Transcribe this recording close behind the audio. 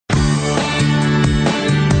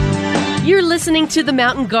You're listening to The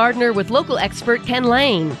Mountain Gardener with local expert Ken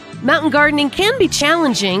Lane. Mountain gardening can be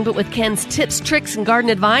challenging, but with Ken's tips, tricks, and garden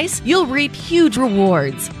advice, you'll reap huge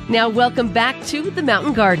rewards. Now welcome back to The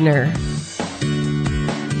Mountain Gardener.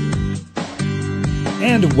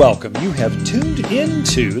 And welcome. You have tuned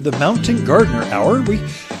into the Mountain Gardener Hour.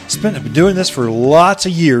 We've been doing this for lots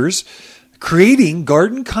of years, creating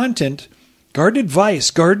garden content, garden advice,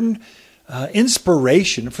 garden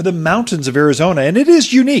inspiration for the mountains of Arizona. And it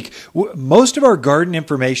is unique. Most of our garden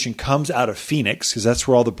information comes out of Phoenix, because that's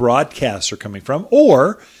where all the broadcasts are coming from,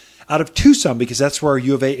 or out of Tucson, because that's where our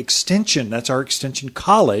U of A Extension, that's our Extension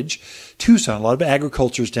College, Tucson. A lot of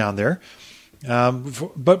agriculture is down there.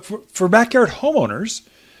 But for backyard homeowners,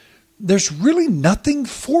 there's really nothing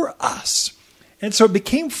for us. And so it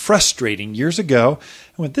became frustrating years ago.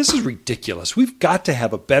 I went, this is ridiculous. We've got to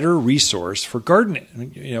have a better resource for garden,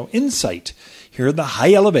 insight here in the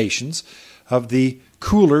high elevations of the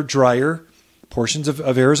cooler, drier portions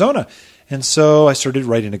of Arizona. And so I started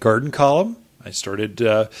writing a garden column. I started,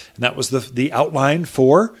 and that was the outline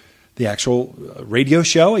for the actual radio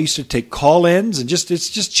show. I used to take call-ins, and it's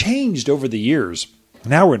just changed over the years.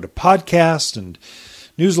 Now we're into podcasts and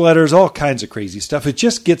newsletters, all kinds of crazy stuff. It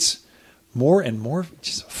just gets more and more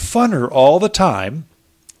just funner all the time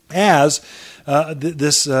as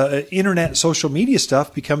this internet social media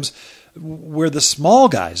stuff becomes where the small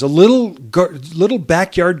guys, little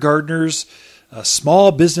backyard gardeners,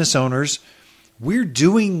 small business owners, we're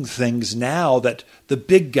doing things now that the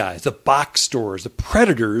big guys, the box stores, the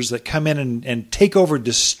predators that come in and take over and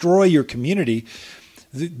destroy your community,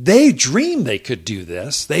 they dream they could do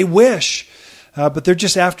this. They wish. But they're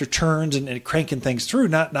just after turns and cranking things through,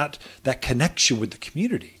 not that connection with the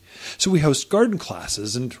community. So we host garden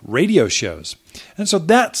classes and radio shows. And so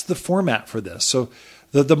that's the format for this. So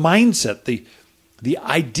the mindset, the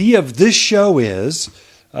idea of this show is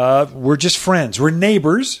we're just friends. We're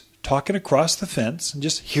neighbors talking across the fence, and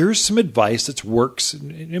just here's some advice that works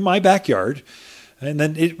in my backyard, and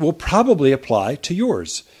then it will probably apply to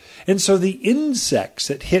yours. And so the insects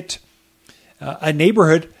that hit a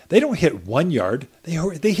neighborhood, they don't hit one yard,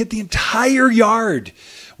 they hit the entire yard.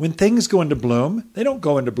 When things go into bloom, they don't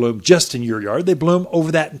go into bloom just in your yard, they bloom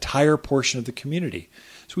over that entire portion of the community.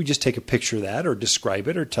 So we just take a picture of that or describe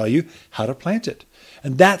it or tell you how to plant it.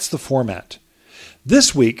 And that's the format.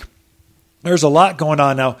 This week, there's a lot going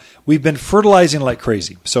on now. We've been fertilizing like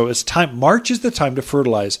crazy. So it's time. March is the time to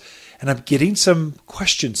fertilize. And I'm getting some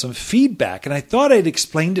questions, some feedback. And I thought I'd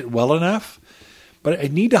explained it well enough. But I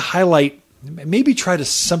need to highlight, maybe try to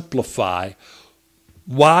simplify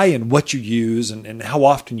why and what you use and how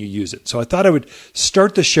often you use it. So I thought I would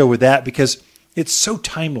start the show with that because it's so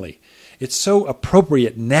timely. It's so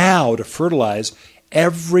appropriate now to fertilize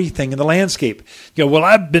everything in the landscape. Well,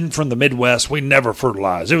 I've been from the Midwest. We never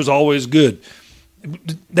fertilize. It was always good.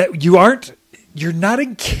 You're not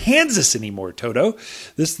in Kansas anymore, Toto.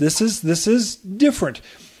 This is different.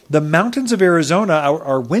 The mountains of Arizona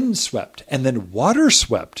are windswept and then water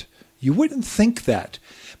swept. You wouldn't think that.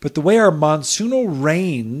 But the way our monsoonal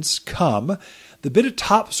rains come, the bit of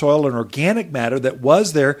topsoil and organic matter that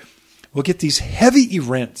was there, we'll get these heavy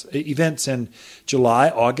events in July,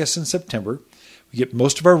 August, and September. We get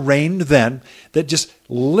most of our rain then that just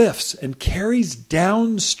lifts and carries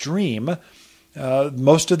downstream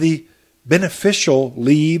most of the beneficial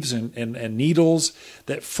leaves and needles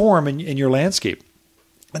that form in your landscape.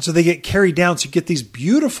 And so they get carried down. So you get these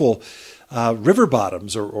beautiful river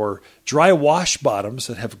bottoms or dry wash bottoms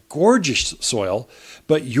that have gorgeous soil.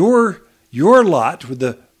 But your lot with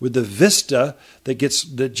the vista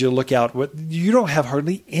that you look out with, you don't have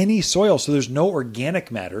hardly any soil. So there's no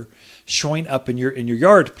organic matter showing up in your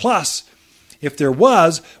yard. Plus, if there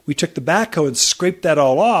was, we took the backhoe and scraped that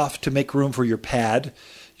all off to make room for your pad,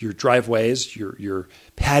 your driveways, your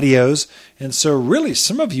patios. And so really,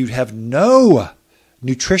 some of you have no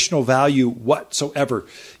nutritional value whatsoever.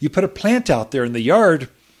 You put a plant out there in the yard,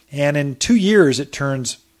 and in 2 years, it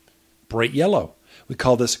turns bright yellow. We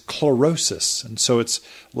call this chlorosis. And so it's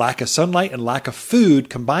lack of sunlight and lack of food.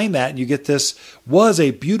 Combine that and you get this was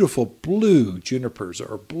a beautiful blue junipers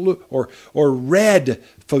or blue or red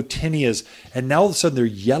photinias. And now all of a sudden they're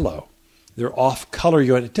yellow. They're off color.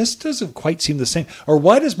 It just doesn't quite seem the same. Or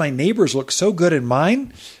why does my neighbor's look so good and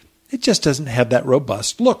mine? It just doesn't have that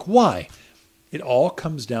robust look. Why? It all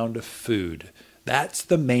comes down to food. That's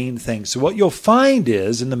the main thing. So what you'll find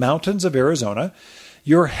is in the mountains of Arizona,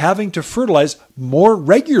 you're having to fertilize more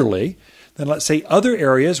regularly than, let's say, other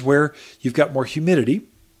areas where you've got more humidity.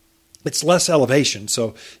 It's less elevation,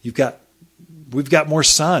 so we've got more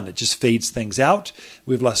sun. It just fades things out.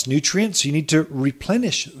 We have less nutrients, so you need to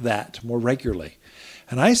replenish that more regularly.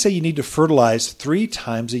 And I say you need to fertilize 3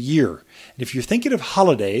 times a year. And if you're thinking of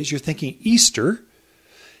holidays, you're thinking Easter,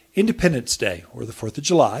 Independence Day, or the 4th of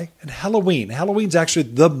July, and Halloween. Halloween's actually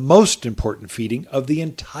the most important feeding of the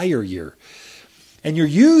entire year. And you're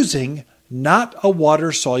using not a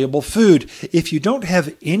water-soluble food. If you don't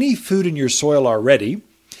have any food in your soil already,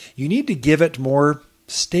 you need to give it more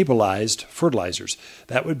stabilized fertilizers.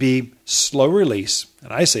 That would be slow release,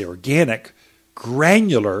 and I say organic,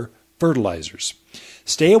 granular fertilizers.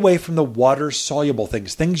 Stay away from the water-soluble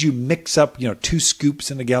things you mix up, 2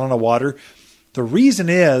 scoops in a gallon of water. The reason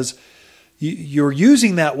is you're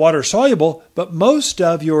using that water-soluble, but most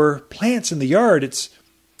of your plants in the yard, it's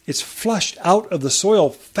flushed out of the soil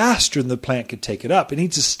faster than the plant could take it up. It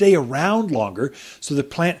needs to stay around longer, so the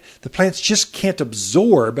plants just can't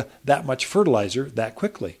absorb that much fertilizer that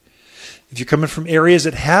quickly. If you're coming from areas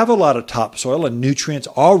that have a lot of topsoil and nutrients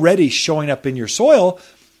already showing up in your soil,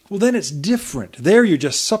 well, then it's different. There you're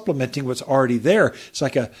just supplementing what's already there. It's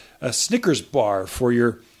like a Snickers bar for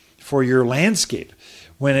your landscape.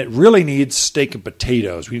 When it really needs steak and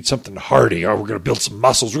potatoes, we need something hearty. We're going to build some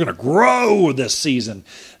muscles. We're going to grow this season.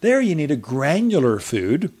 There you need a granular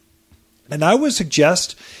food. And I would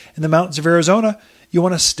suggest in the mountains of Arizona, you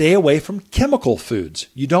want to stay away from chemical foods.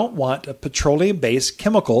 You don't want a petroleum-based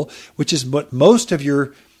chemical, which is what most of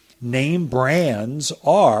your name brands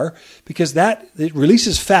are, because it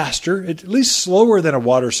releases faster, at least slower than a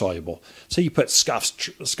water-soluble. So you put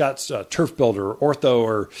Scott's Turf Builder, or Ortho,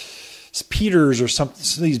 or Peters, or some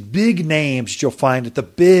of these big names that you'll find at the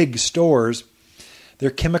big stores.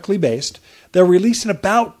 They're chemically based. They'll release in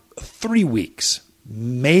about 3 weeks,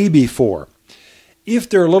 maybe 4. If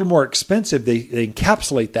they're a little more expensive, they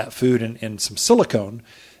encapsulate that food in some silicone.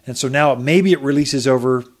 And so now maybe it releases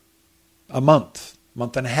over a month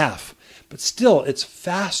and a half. But still, it's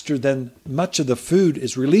faster than much of the food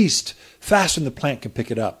is released, faster than the plant can pick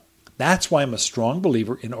it up. That's why I'm a strong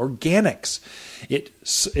believer in organics.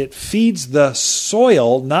 It feeds the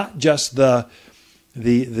soil, not just the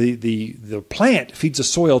plant. It feeds the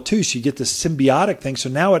soil too, so you get this symbiotic thing. So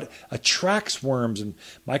now it attracts worms and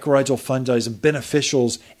mycorrhizal fungi and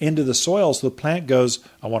beneficials into the soil, so the plant goes,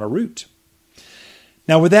 I want a root.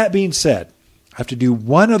 Now, with that being said, I have to do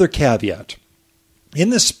one other caveat. In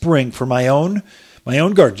the spring, for my own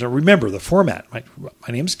garden, now remember the format. My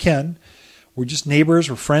name's Ken. We're just neighbors,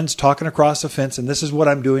 we're friends talking across the fence, and this is what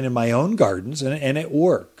I'm doing in my own gardens, and it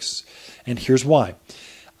works. And here's why.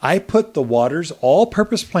 I put the Waters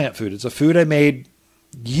all-purpose plant food. It's a food I made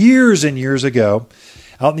years and years ago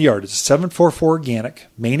out in the yard. It's 744 organic,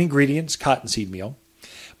 main ingredients, cottonseed meal.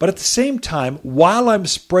 But at the same time, while I'm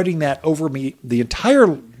spreading that over the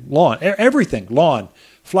entire lawn, everything, lawn,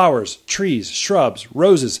 flowers, trees, shrubs,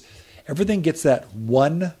 roses, everything gets that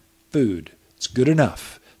one food. It's good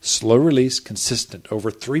enough. Slow release, consistent, over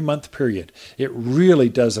a 3-month period. It really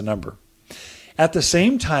does a number. At the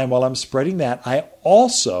same time, while I'm spreading that, I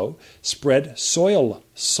also spread soil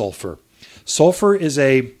sulfur. Sulfur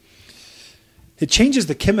it changes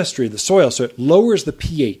the chemistry of the soil, so it lowers the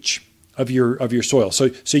pH of your soil. So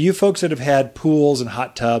you folks that have had pools and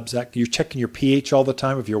hot tubs, you're checking your pH all the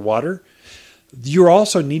time of your water, you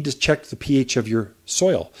also need to check the pH of your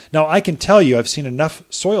soil. Now, I can tell you, I've seen enough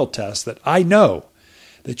soil tests that I know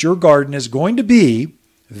that your garden is going to be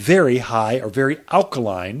very high or very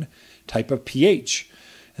alkaline type of pH.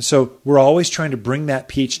 And so we're always trying to bring that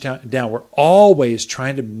pH down. We're always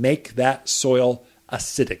trying to make that soil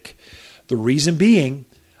acidic. The reason being,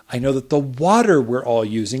 I know that the water we're all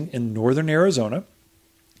using in northern Arizona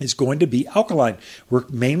is going to be alkaline. We're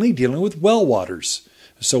mainly dealing with well waters.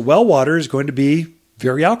 So well water is going to be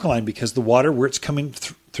very alkaline because the water where it's coming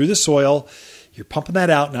through the soil, you're pumping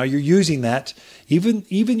that out. Now you're using that. Even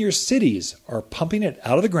your cities are pumping it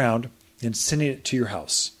out of the ground and sending it to your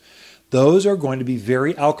house. Those are going to be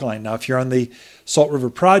very alkaline. Now, if you're on the Salt River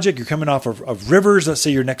Project, you're coming off of rivers. Let's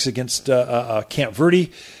say you're next against Camp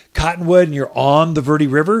Verde, Cottonwood, and you're on the Verde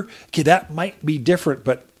River. Okay, that might be different,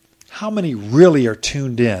 but how many really are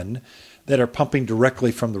tuned in that are pumping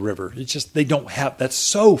directly from the river? It's just they don't have. That's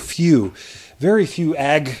so few. Very few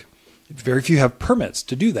have permits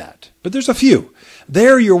to do that. But there's a few.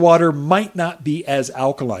 There, your water might not be as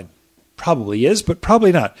alkaline. Probably is, but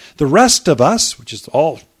probably not. The rest of us, which is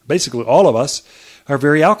basically all of us, are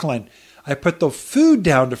very alkaline. I put the food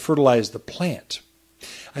down to fertilize the plant.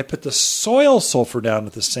 I put the soil sulfur down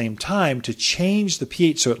at the same time to change the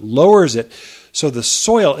pH so it lowers it so the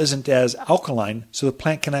soil isn't as alkaline, so the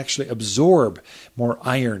plant can actually absorb more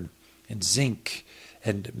iron and zinc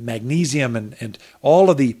and magnesium and all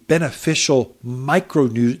of the beneficial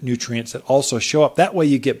micronutrients that also show up. That way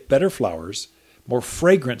you get better flowers, more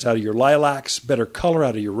fragrance out of your lilacs, better color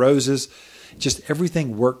out of your roses. Just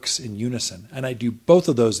everything works in unison. And I do both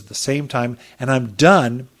of those at the same time. And I'm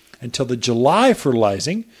done until the July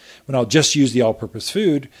fertilizing, when I'll just use the all-purpose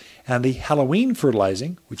food, and the Halloween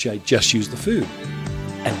fertilizing, which I just use the food.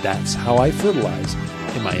 And that's how I fertilize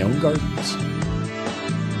in my own gardens.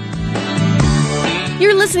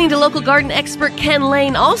 You're listening to local garden expert Ken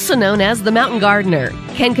Lane, also known as the Mountain Gardener.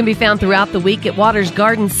 Ken can be found throughout the week at Waters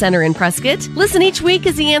Garden Center in Prescott. Listen each week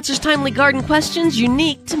as he answers timely garden questions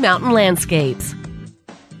unique to mountain landscapes.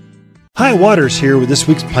 Hi, Waters here with this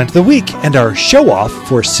week's Plant of the Week and our show-off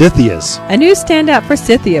for Forsythias. A new standout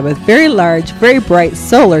forsythia with very large, very bright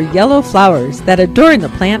solar yellow flowers that adorn the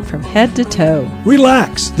plant from head to toe.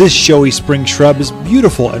 Relax. This showy spring shrub is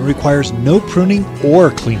beautiful and requires no pruning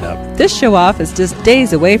or cleanup. This show-off is just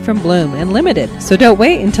days away from bloom and limited, so don't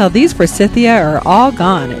wait until these forsythia are all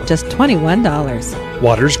gone at just $21.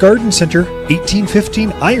 Waters Garden Center,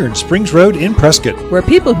 1815 Iron Springs Road in Prescott. Where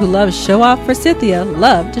people who love show-off forsythia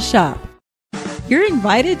love to shop. You're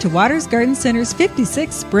invited to Waters Garden Center's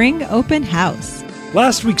 56th Spring Open House.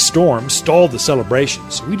 Last week's storm stalled the celebration,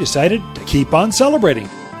 so we decided to keep on celebrating.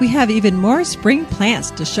 We have even more spring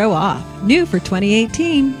plants to show off, new for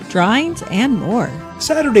 2018, drawings, and more.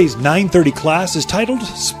 Saturday's 9:30 class is titled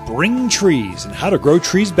Spring Trees and How to Grow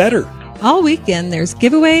Trees Better. All weekend there's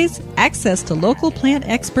giveaways, access to local plant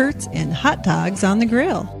experts, and hot dogs on the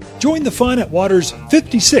grill. Join the fun at Waters'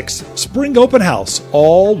 56th Spring Open House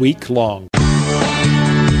all week long.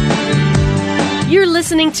 You're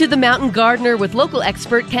listening to The Mountain Gardener with local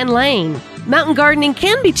expert Ken Lane. Mountain gardening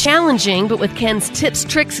can be challenging, but with Ken's tips,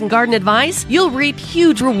 tricks, and garden advice, you'll reap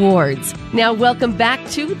huge rewards. Now welcome back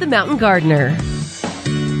to The Mountain Gardener.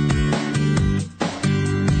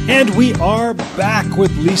 And we are back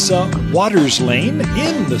with Lisa Waterslane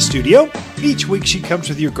in the studio. Each week she comes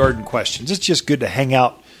with your garden questions. It's just good to hang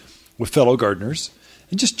out with fellow gardeners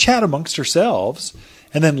and just chat amongst ourselves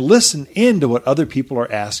and then listen in to what other people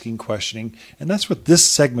are asking, questioning. And that's what this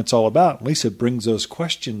segment's all about. Lisa brings those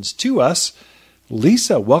questions to us.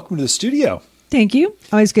 Lisa, welcome to the studio. Thank you.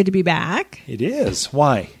 Always good to be back. It is.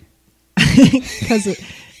 Why? Because it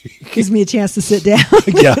gives me a chance to sit down.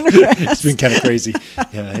 Yeah, it's been kind of crazy.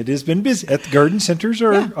 Yeah, it has been busy. At the garden centers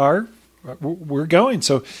we're going.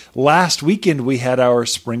 So last weekend we had our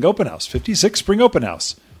spring open house, 56 spring open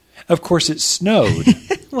house. Of course, it snowed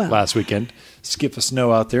last weekend. Skip of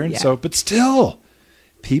snow out there. And but still,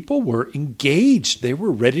 people were engaged. They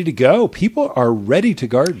were ready to go. People are ready to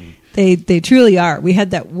garden. They truly are. We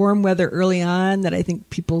had that warm weather early on that I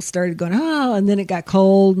think people started going, oh, and then it got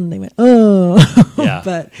cold and they went, oh. Yeah,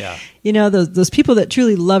 but, you know, those people that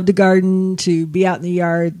truly love to garden, to be out in the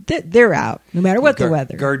yard, they're out no matter what the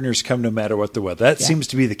weather. Gardeners come no matter what the weather. That seems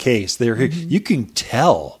to be the case. You can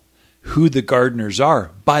tell who the gardeners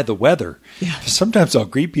are by the weather. Yeah. Sometimes I'll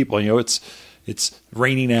greet people, it's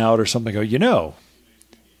raining out or something. I go,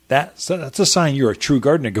 that's a sign you're a true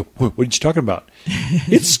gardener. I go, what are you talking about?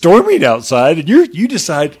 It's storming outside, and you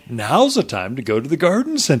decide now's the time to go to the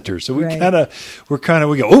garden center. So we go,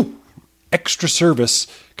 oh, extra service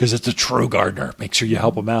because it's a true gardener. Make sure you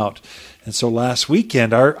help them out. And so last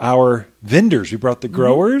weekend, our vendors, we brought the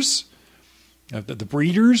growers, the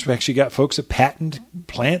breeders. We actually got folks that patent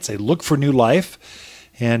plants. They look for new life.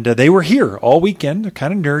 And they were here all weekend. They're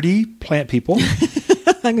kind of nerdy plant people.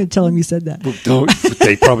 I'm going to tell them you said that.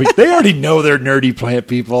 They already know they're nerdy plant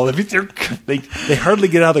people. I mean, they hardly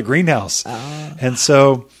get out of the greenhouse. And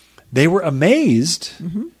so they were amazed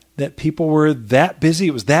that people were that busy.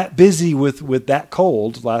 It was that busy with that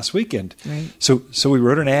cold last weekend. Right. So we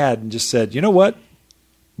wrote an ad and just said, you know what?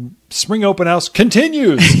 Spring open house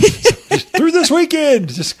continues through this weekend.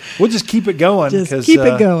 We'll just keep it going. Just keep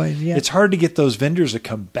it going. Yeah. It's hard to get those vendors to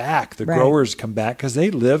come back, the growers come back, because they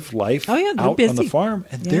live life out busy on the farm,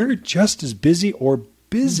 and they're just as busy or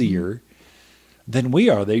busier than we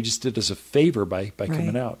are. They just did us a favor by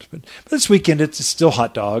coming out. But this weekend, it's still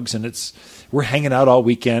hot dogs, and we're hanging out all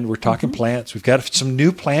weekend. We're talking plants. We've got some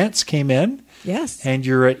new plants came in. Yes. And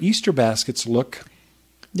your Easter baskets look...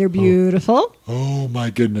 They're beautiful. Oh my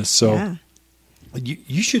goodness. So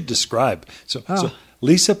you should describe. So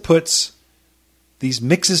Lisa puts these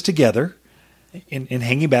mixes together in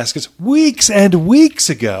hanging baskets weeks and weeks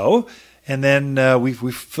ago. And then we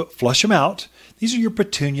flush them out. These are your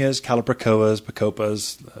petunias, calibrachoas,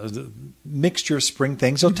 bacopas, the mixture of spring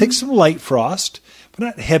things. They'll take some light frost, but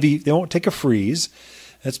not heavy. They won't take a freeze.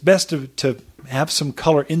 It's best to have some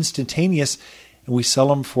color instantaneous. And we sell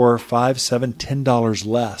them for $5, $7, $10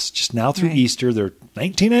 less. Just now through Easter, they're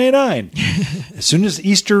 $19.99. As soon as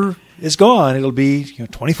Easter is gone, it'll be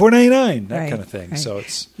 $24.99, that kind of thing. Right. So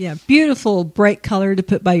it's beautiful bright color to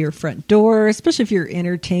put by your front door, especially if you're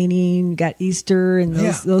entertaining. You got Easter and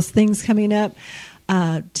those things coming up.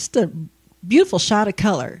 Just a beautiful shot of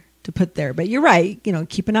color to put there. But you're right.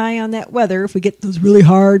 Keep an eye on that weather. If we get those really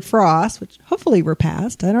hard frosts, which hopefully we're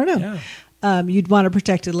past, I don't know. Yeah. You'd want to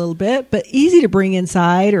protect it a little bit, but easy to bring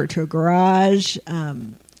inside or to a garage.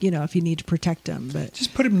 If you need to protect them. But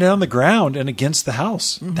just put them down the ground and against the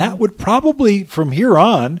house. Mm-hmm. That would probably, from here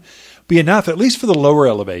on, be enough, at least for the lower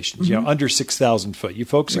elevations, under 6,000 foot. You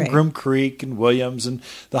folks in Groom Creek and Williams and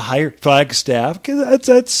the higher Flagstaff,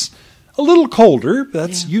 that's a little colder.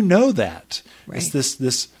 That's that. Right. It's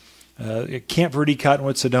this Camp Verde,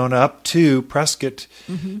 Cottonwood, Sedona up to Prescott,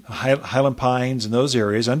 Highland Pines and those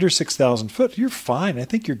areas, under 6,000 foot, you're fine. I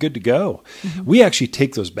think you're good to go. Mm-hmm. We actually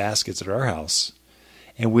take those baskets at our house.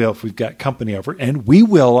 And if we've got company over, and we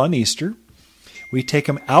will on Easter, we take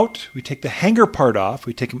them out. We take the hanger part off.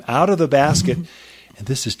 We take them out of the basket. And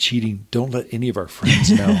this is cheating. Don't let any of our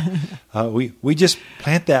friends know. We just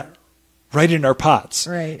plant that right in our pots.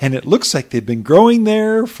 Right. And it looks like they've been growing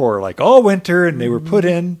there for like all winter, and they were put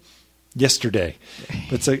in yesterday.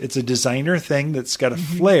 But it's a designer thing that's got a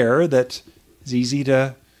flair that is easy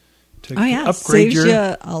to upgrade. Saves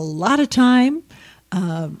you a lot of time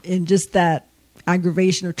in just that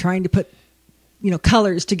aggravation of trying to put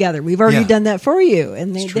colors together. We've already done that for you,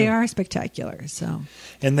 and they are spectacular. So,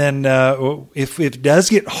 and then if it does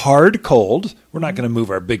get hard cold, we're not going to move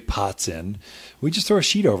our big pots in. We just throw a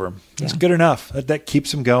sheet over them. It's good enough. That keeps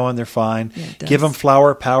them going. They're fine. Give them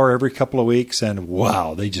flower power every couple of weeks, and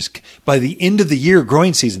wow, they just by the end of the year,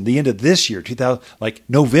 growing season, the end of this year,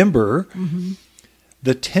 November,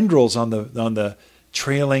 the tendrils on the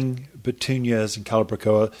trailing petunias and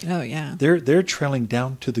calibrachoa. They're trailing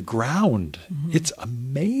down to the ground. It's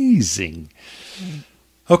amazing.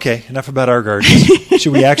 Okay, enough about our gardens.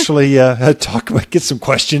 Should we actually get some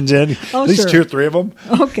questions in? At least 2 or 3 of them.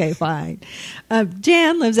 Okay, fine.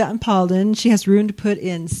 Jan lives out in Paulden. She has room to put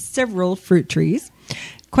in several fruit trees.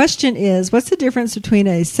 Question is, what's the difference between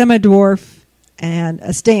a semi-dwarf and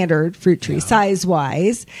a standard fruit tree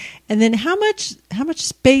size-wise? And then how much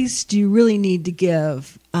space do you really need to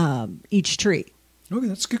give each tree? Okay,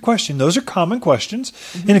 that's a good question. Those are common questions.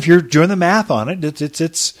 And if you're doing the math on it,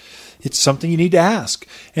 it's something you need to ask.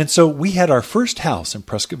 And so we had our first house in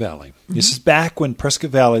Prescott Valley. This is back when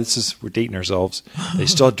Prescott Valley, we're dating ourselves. They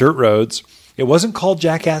still had dirt roads. It wasn't called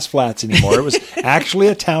Jackass Flats anymore. It was actually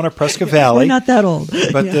a town of Prescott Valley. We're not that old.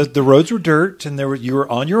 But the roads were dirt, and you were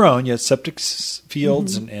on your own. You had septic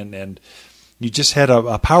fields, and you just had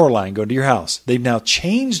a power line going to your house. They've now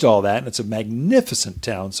changed all that, and it's a magnificent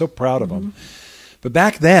town. So proud of them. But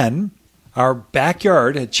back then, our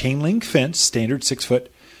backyard had chain link fence, standard 6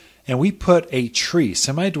 foot, and we put a tree,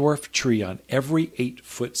 semi-dwarf tree, on every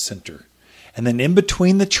 8-foot center. And then in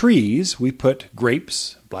between the trees, we put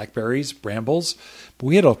grapes, blackberries, brambles. But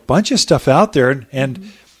we had a bunch of stuff out there,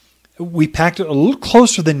 and we packed it a little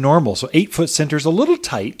closer than normal. So 8-foot center is a little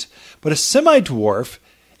tight, but a semi-dwarf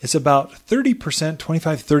is about 30%,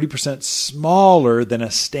 25-30% smaller than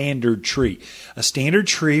a standard tree. A standard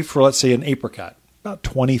tree for, let's say, an apricot, about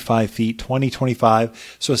 25 feet,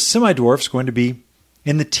 25. So a semi-dwarf is going to be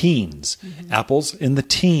in the teens. Apples in the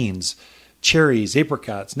teens. Cherries,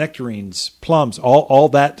 apricots, nectarines, plums, all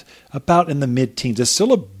that about in the mid-teens. It's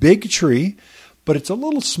still a big tree, but it's a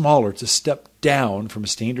little smaller. It's a step down from a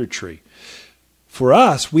standard tree. For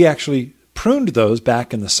us, we actually pruned those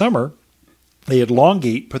back in the summer. They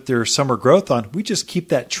elongate, put their summer growth on. We just keep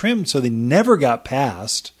that trimmed so they never got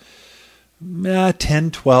past 10,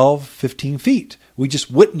 12, 15 feet. We just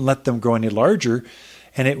wouldn't let them grow any larger.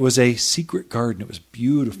 And it was a secret garden. It was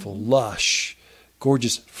beautiful, lush,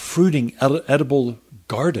 gorgeous, fruiting, edible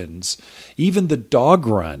gardens. Even the dog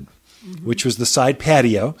run, which was the side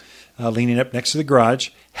patio, leaning up next to the garage,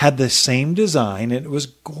 had the same design, and it was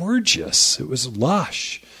gorgeous. It was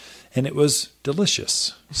lush, and it was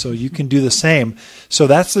delicious. So you can do the same. So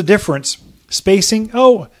that's the difference. Spacing,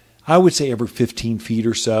 I would say every 15 feet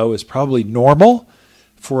or so is probably normal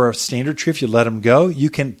for a standard tree if you let them go. You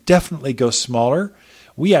can definitely go smaller.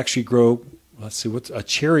 We actually grow, what's a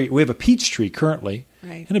cherry? We have a peach tree currently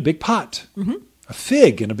in a big pot, a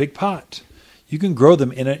fig in a big pot. You can grow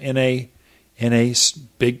them in a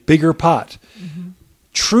bigger pot.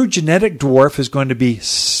 True genetic dwarf is going to be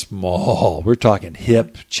small. We're talking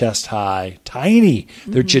hip, chest high, tiny.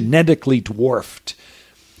 They're genetically dwarfed.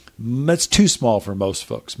 That's too small for most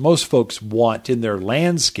folks. Most folks want in their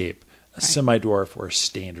landscape a semi-dwarf or a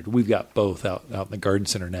standard. We've got both out in the garden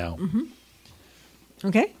center now.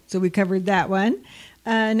 Okay, so we covered that one.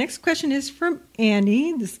 Next question is from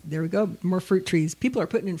Annie. There we go. More fruit trees. People are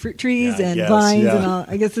putting in fruit trees Yeah, and yes, vines yeah. and all.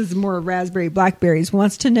 I guess this is more raspberry, blackberries.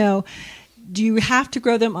 Wants to know, do you have to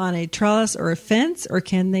grow them on a trellis or a fence, or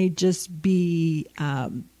can they just be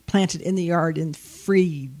planted in the yard and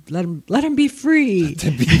free? Let them be free.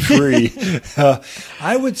 To be free.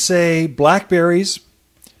 I would say blackberries,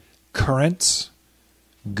 currants,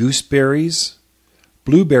 gooseberries,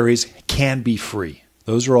 blueberries can be free.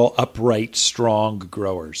 Those are all upright, strong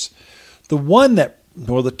growers. The one that,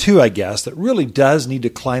 or the two, I guess, that really does need to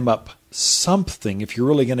climb up something if you're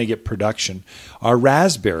really going to get production are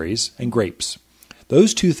raspberries and grapes.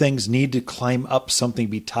 Those two things need to climb up something,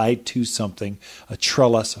 be tied to something, a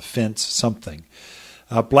trellis, a fence, something.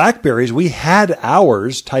 Blackberries, we had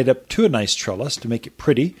ours tied up to a nice trellis to make it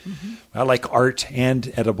pretty. Mm-hmm. I like art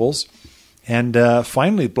and edibles. And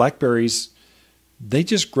finally, blackberries, they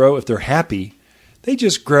just grow if they're happy. They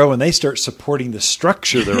just grow and they start supporting the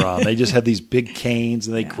structure they're on. They just have these big canes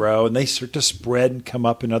and they grow and they start to spread and come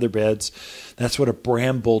up in other beds. That's what a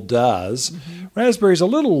bramble does. Mm-hmm. Raspberry's a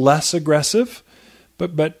little less aggressive,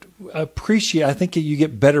 but appreciate. I think you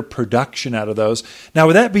get better production out of those. Now,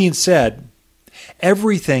 with that being said,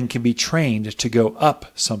 everything can be trained to go up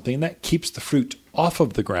something that keeps the fruit off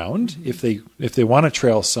of the ground. Mm-hmm. If they want to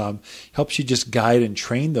trail some, helps you just guide and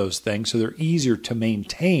train those things so they're easier to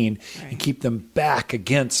maintain and keep them back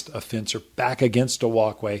against a fence or back against a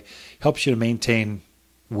walkway. Helps you to maintain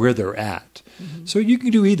where they're at. Mm-hmm. So you can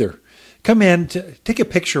do either. Come in, take a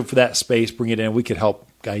picture for that space, bring it in. We could help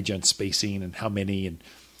guide you on spacing and how many and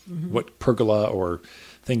what pergola or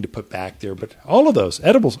thing to put back there. But all of those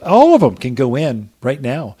edibles, all of them can go in right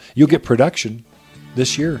now. You'll get production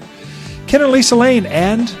this year. Ken and Lisa Lane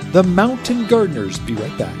and the Mountain Gardeners. Be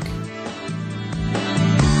right back.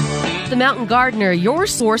 The Mountain Gardener, your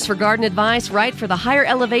source for garden advice right for the higher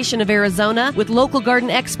elevation of Arizona with local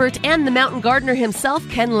garden expert and the Mountain Gardener himself,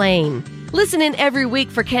 Ken Lane. Listen in every week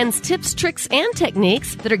for Ken's tips, tricks, and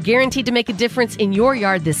techniques that are guaranteed to make a difference in your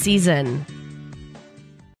yard this season.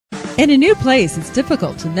 In a new place, it's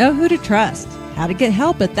difficult to know who to trust, how to get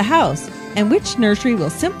help at the house, and which nursery will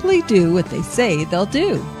simply do what they say they'll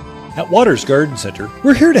do. At Waters Garden Center,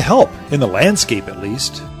 we're here to help, in the landscape at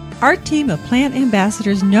least. Our team of plant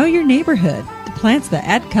ambassadors know your neighborhood, the plants that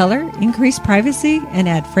add color, increase privacy, and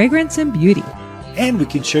add fragrance and beauty. And we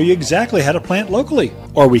can show you exactly how to plant locally,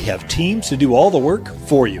 or we have teams to do all the work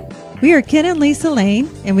for you. We are Ken and Lisa Lane,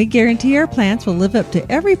 and we guarantee our plants will live up to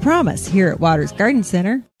every promise here at Waters Garden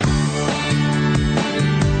Center.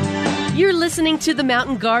 You're listening to The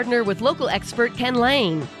Mountain Gardener with local expert Ken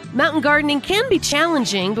Lane. Mountain gardening can be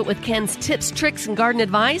challenging, but with Ken's tips, tricks, and garden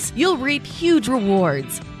advice, you'll reap huge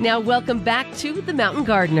rewards. Now welcome back to The Mountain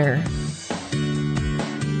Gardener.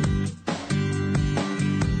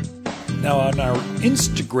 Now on our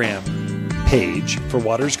Instagram page for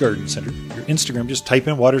Waters Garden Center, your Instagram, just type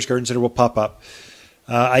in Waters Garden Center, will pop up.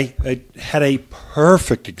 I had a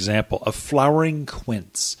perfect example of flowering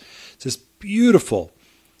quince. It's this beautiful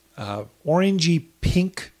orangey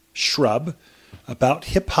pink shrub about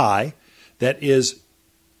hip high that is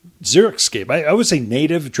xeriscape. I would say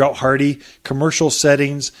native, drought hardy, commercial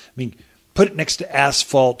settings. I mean, put it next to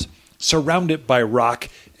asphalt, surround it by rock,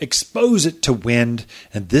 expose it to wind,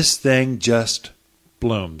 and this thing just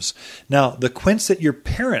blooms. Now, the quince that your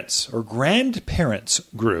parents or grandparents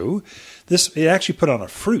grew, it actually put on a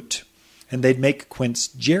fruit. And they'd make quince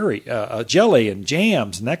jelly and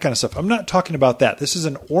jams and that kind of stuff. I'm not talking about that. This is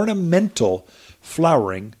an ornamental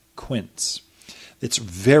flowering quince. It's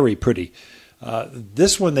very pretty.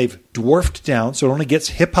 This one they've dwarfed down, so it only gets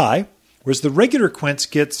hip high, whereas the regular quince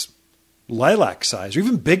gets lilac size or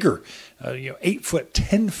even bigger, 8 foot,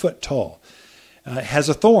 10 foot tall. It has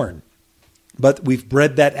a thorn, but we've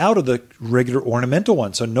bred that out of the regular ornamental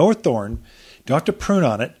one. So no thorn, don't have to prune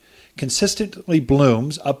on it. Consistently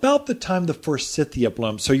blooms about the time the forsythia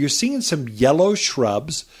blooms. So you're seeing some yellow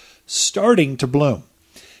shrubs starting to bloom.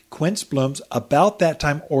 Quince blooms about that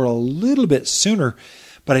time or a little bit sooner,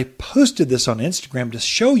 but I posted this on Instagram to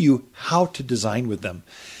show you how to design with them.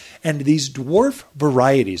 And these dwarf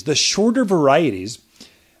varieties, the shorter varieties,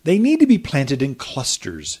 they need to be planted in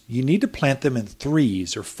clusters. You need to plant them in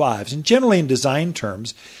 3s or 5s. And generally in design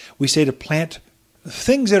terms, we say to plant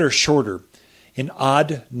things that are shorter in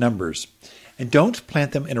odd numbers. And don't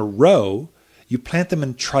plant them in a row. You plant them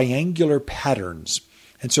in triangular patterns.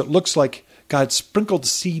 And so it looks like God sprinkled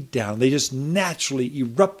seed down. They just naturally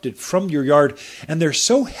erupted from your yard. And they're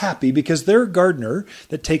so happy because their gardener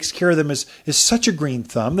that takes care of them is such a green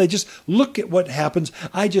thumb. They just look at what happens.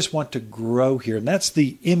 I just want to grow here. And that's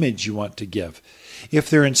the image you want to give. If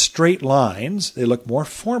they're in straight lines, they look more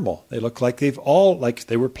formal. They look like like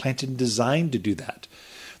they were planted and designed to do that.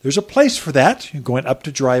 There's a place for that, going up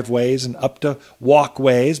to driveways and up to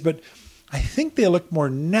walkways, but I think they look more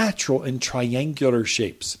natural in triangular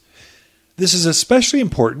shapes. This is especially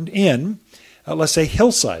important in, let's say,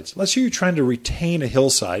 hillsides. Let's say you're trying to retain a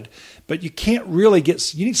hillside, but you can't really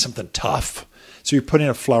you need something tough. So you're putting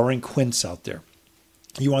a flowering quince out there.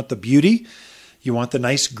 You want the beauty, you want the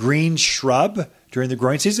nice green shrub during the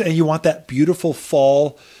growing season, and you want that beautiful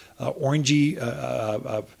fall orangey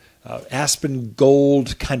aspen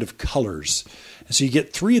gold kind of colors. And so you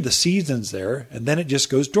get 3 of the seasons there, and then it just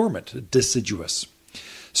goes dormant, deciduous.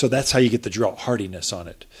 So that's how you get the drought hardiness on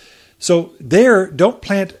it. So don't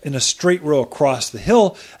plant in a straight row across the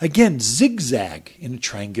hill. Again, zigzag in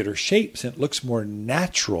triangular shapes, and it looks more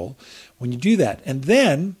natural when you do that. And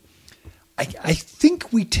then I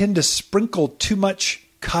think we tend to sprinkle too much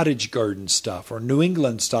cottage garden stuff or New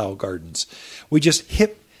England style gardens. We just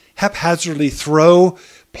haphazardly throw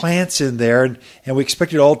plants in there and we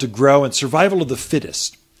expect it all to grow, and survival of the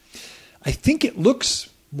fittest. I think it looks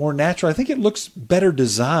more natural. I think it looks better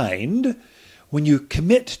designed when you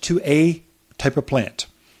commit to a type of plant.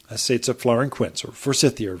 Let's say it's a flowering quince or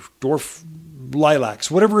forsythia or dwarf lilacs,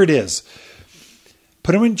 whatever it is.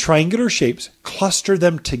 Put them in triangular shapes, cluster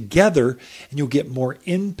them together, and you'll get more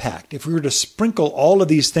impact. If we were to sprinkle all of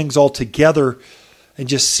these things all together and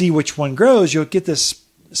just see which one grows, you'll get this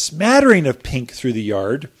smattering of pink through the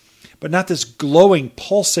yard, but not this glowing,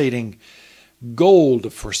 pulsating gold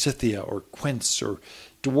of forsythia or quince or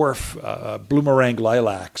dwarf bloomerang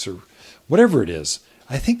lilacs or whatever it is.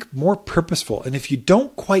 I think more purposeful. And if you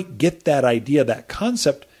don't quite get that idea, that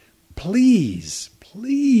concept, please,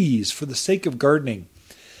 for the sake of gardening,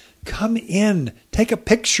 come in, take a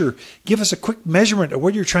picture, give us a quick measurement of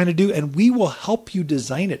what you're trying to do, and we will help you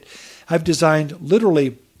design it. I've designed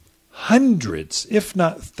literally hundreds, if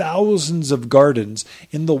not thousands of gardens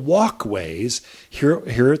in the walkways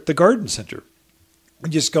here at the garden center. We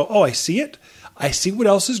just go, oh, I see it. I see what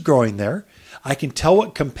else is growing there. I can tell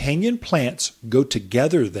what companion plants go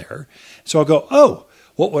together there. So I'll go, oh,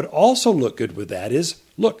 what would also look good with that is,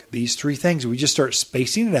 look, these 3 things. We just start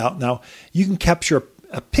spacing it out. Now you can capture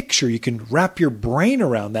a picture. You can wrap your brain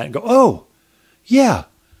around that and go, oh, yeah,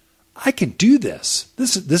 I can do this.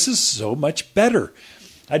 This is so much better.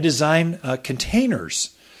 I design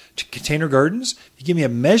containers to container gardens. You give me a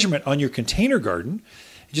measurement on your container garden,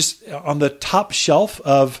 just on the top shelf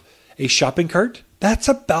of a shopping cart. That's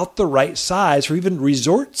about the right size for even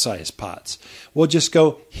resort size pots. We'll just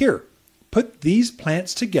go, here, put these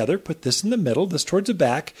plants together, put this in the middle, this towards the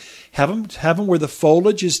back, have them where the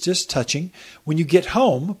foliage is just touching. When you get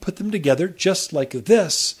home, put them together just like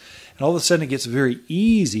this, and all of a sudden it gets very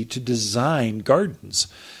easy to design gardens.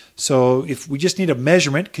 So if we just need a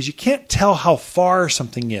measurement, because you can't tell how far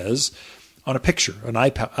something is on a picture, an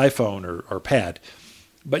iPhone or pad,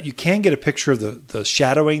 but you can get a picture of the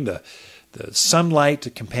shadowing, the sunlight,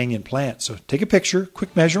 the companion plant. So take a picture,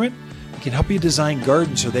 quick measurement. We can help you design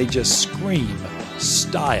gardens so they just scream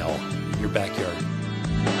style in your backyard.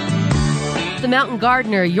 The Mountain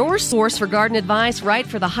Gardener, your source for garden advice right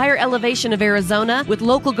for the higher elevation of Arizona, with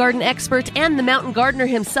local garden expert and the Mountain Gardener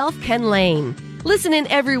himself, Ken Lane. Listen in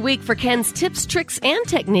every week for Ken's tips, tricks, and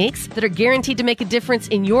techniques that are guaranteed to make a difference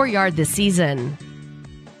in your yard this season.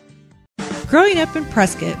 Growing up in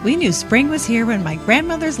Prescott, we knew spring was here when my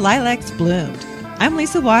grandmother's lilacs bloomed. I'm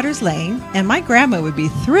Lisa Waters Lane, and my grandma would be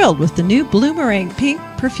thrilled with the new Bloomerang Pink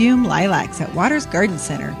Perfume Lilacs at Waters Garden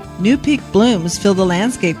Center. New pink blooms fill the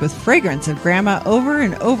landscape with fragrance of Grandma over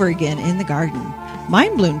and over again in the garden.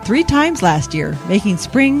 Mine bloomed 3 times last year, making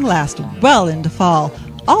spring last well into fall,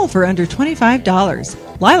 all for under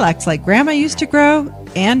 $25. Lilacs like Grandma used to grow,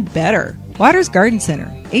 and better. Waters Garden Center,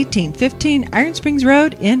 1815 Iron Springs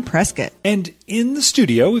Road in Prescott. And in the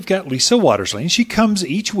studio, we've got Lisa Waters Lane. She comes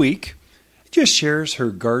each week, just shares her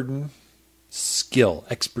garden skill,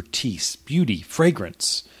 expertise, beauty,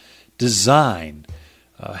 fragrance, design.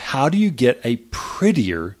 How do you get a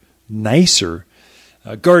prettier, nicer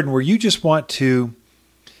garden where you just want to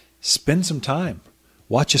spend some time,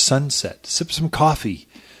 watch a sunset, sip some coffee,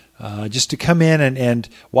 just to come in and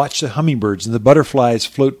watch the hummingbirds and the butterflies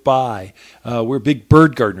float by. We're big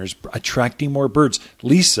bird gardeners, attracting more birds.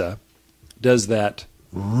 Lisa does that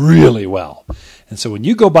really well. And so when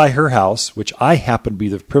you go by her house, which I happen to be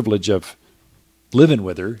the privilege of living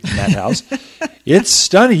with her in that house, It's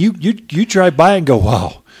stunning. You drive by and go,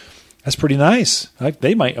 wow, that's pretty nice.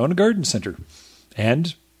 They might own a garden center.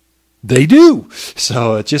 And they do.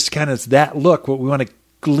 So it just kind of is that look. What we want to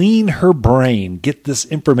glean her brain, get this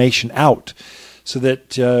information out so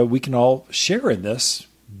that we can all share in this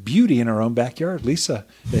beauty in our own backyard. Lisa,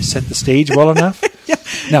 did I set the stage well enough? Yeah.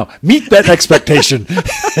 Now, meet that expectation.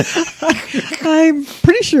 I'm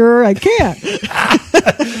pretty sure I can't.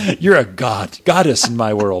 You're a goddess in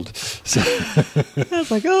my world. So, I was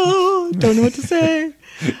like, oh, don't know what to say.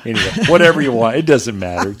 Anyway, whatever you want. It doesn't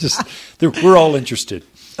matter. We're all interested.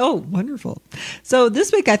 Oh, wonderful. So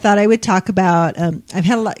this week I thought I would talk about, I've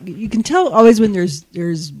had a lot, you can tell always when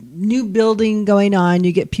there's new building going on,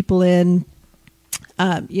 you get people in,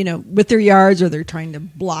 with their yards, or they're trying to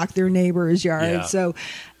block their neighbor's yard. Yeah. So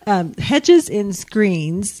hedges and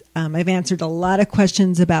screens, I've answered a lot of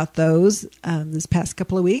questions about those this past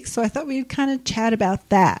couple of weeks. So I thought we'd kind of chat about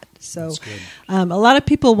that. So a lot of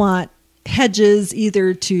people want hedges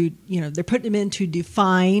either to, they're putting them in to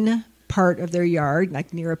define part of their yard,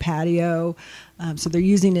 like near a patio. So they're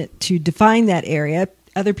using it to define that area.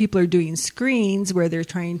 Other people are doing screens where they're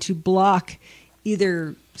trying to block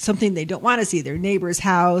either something they don't want to see, their neighbor's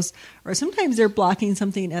house, or sometimes they're blocking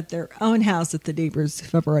something at their own house that the neighbors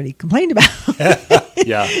have already complained about.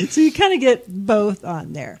 Yeah. So you kind of get both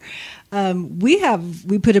on there.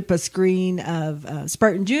 We put up a screen of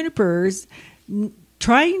Spartan junipers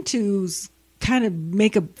trying to kind of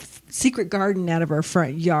make a secret garden out of our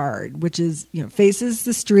front yard, which is, faces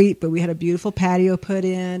the street, but we had a beautiful patio put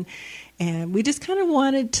in. And we just kind of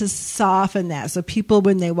wanted to soften that so people,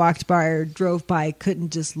 when they walked by or drove by,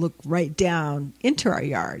 couldn't just look right down into our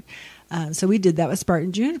yard. So we did that with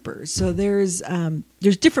Spartan junipers. So there's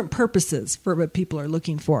different purposes for what people are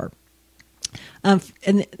looking for. And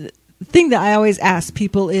the thing that I always ask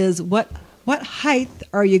people is, what height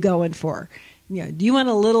are you going for? Do you want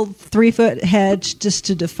a little 3-foot hedge just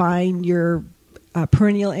to define your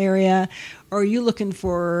perennial area, or are you looking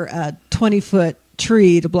for a 20-foot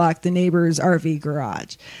tree to block the neighbor's RV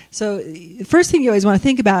garage? So the first thing you always want to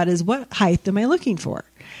think about is, what height am I looking for?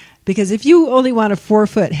 Because if you only want a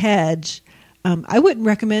 4-foot hedge, I wouldn't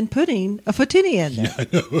recommend putting a photini in there. Yeah, I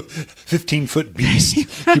know. 15-foot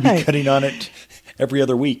beast. Right. You'd be cutting on it every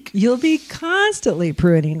other week. You'll be constantly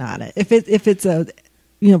pruning on it. If it's a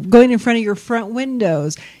going in front of your front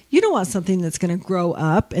windows, you don't want something that's going to grow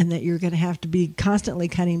up and that you're going to have to be constantly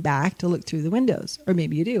cutting back to look through the windows. Or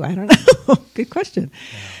maybe you do. I don't know. Good question.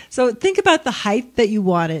 Yeah. So think about the height that you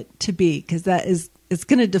want it to be, because it's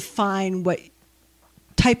going to define what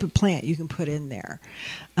type of plant you can put in there.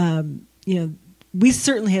 We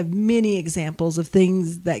certainly have many examples of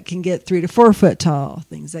things that can get 3 to 4 foot tall,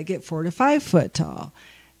 things that get 4 to 5 foot tall.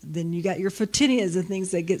 Then you got your photinias and things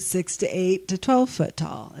that get 6 to 8 to 12 foot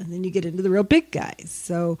tall. And then you get into the real big guys.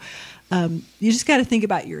 So you just got to think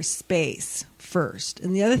about your space first.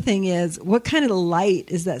 And the other thing is, what kind of light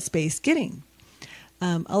is that space getting?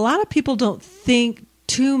 A lot of people don't think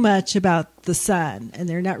too much about the sun, and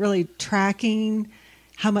they're not really tracking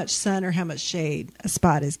how much sun or how much shade a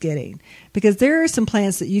spot is getting. Because there are some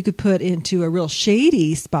plants that you could put into a real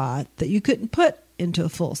shady spot that you couldn't put into a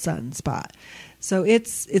full sun spot. So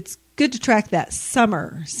it's good to track that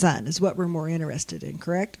summer sun is what we're more interested in,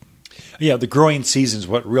 correct? Yeah, the growing season is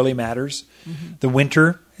what really matters. Mm-hmm. The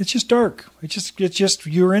winter, it's just dark. It's just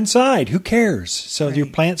you're inside. Who cares? So right. Your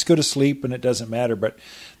plants go to sleep and it doesn't matter. But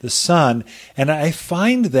the sun, and I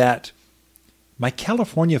find that my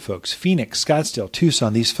California folks, Phoenix, Scottsdale,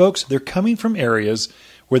 Tucson, these folks, they're coming from areas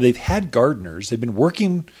where they've had gardeners. They've been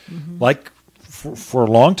working for a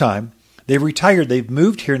long time. They've retired. They've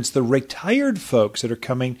moved here. And it's the retired folks that are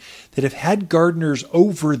coming that have had gardeners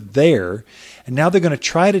over there. And now they're going to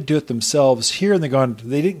try to do it themselves here. And they're going,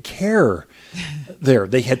 they didn't care there.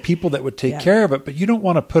 They had people that would take care of it. But you don't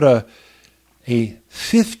want to put a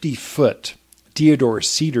 50-foot deodar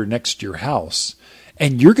cedar next to your house.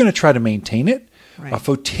 And you're going to try to maintain it. Right. A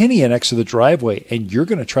photinia next to the driveway. And you're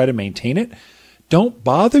going to try to maintain it. Don't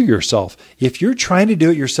bother yourself. If you're trying to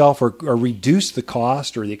do it yourself or reduce the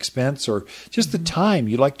cost or the expense or just the time,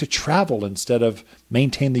 you like to travel instead of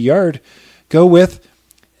maintain the yard, go with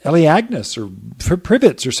Elaeagnus or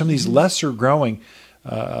privets or some of these lesser growing,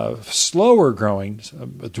 slower growing,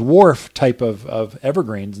 dwarf type of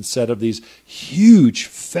evergreens instead of these huge,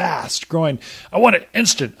 fast growing. I want it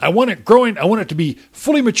instant. I want it growing. I want it to be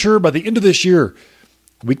fully mature by the end of this year.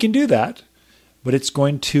 We can do that, but it's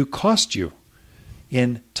going to cost you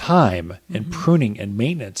in time and pruning and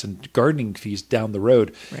maintenance and gardening fees down the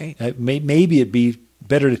road. Right. Maybe it'd be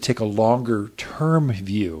better to take a longer term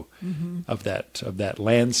view of that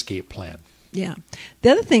landscape plan. Yeah.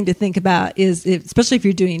 The other thing to think about is, especially if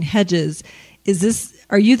you're doing hedges,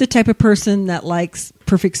 are you the type of person that likes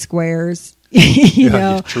perfect squares?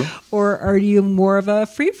 True. Or are you more of a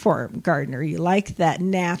freeform gardener? You like that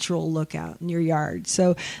natural look out in your yard.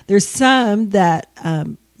 So there's some that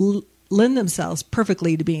lend themselves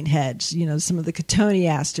perfectly to being hedged. Some of the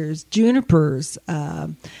cotoneasters, junipers,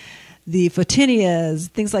 the photinias,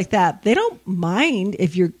 things like that. They don't mind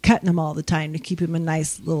if you're cutting them all the time to keep them in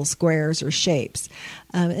nice little squares or shapes.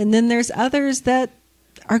 And then there's others that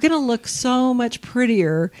are going to look so much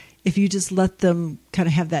prettier if you just let them kind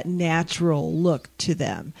of have that natural look to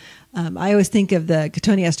them. I always think of the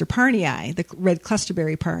Cotoneaster parnii, the red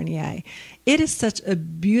clusterberry parnii. It is such a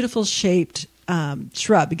beautiful shaped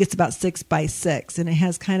shrub. It gets about 6 by 6, and it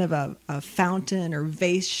has kind of a fountain or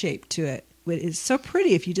vase shape to it. It is so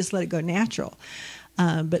pretty if you just let it go natural.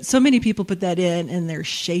 But so many people put that in, and they're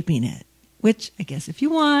shaping it, which I guess if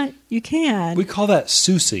you want, you can. We call that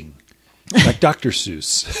Seussing, like Dr.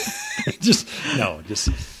 Seuss. just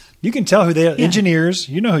you can tell who they are. Yeah. Engineers,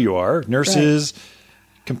 you know who you are. Nurses, right.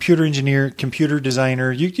 Computer engineer, computer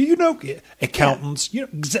designer, you know, accountants. Yeah.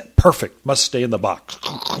 Perfect. Must stay in the box.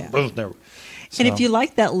 Yeah. So. And if you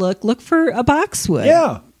like that look for a boxwood.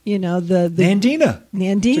 Yeah. The Nandina.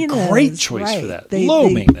 Nandina. It's a great choice right. for that. They Low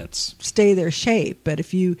maintenance. Stay their shape. But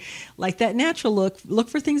if you like that natural look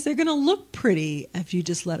for things that are going to look pretty if you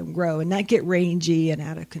just let them grow and not get rangy and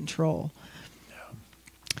out of control.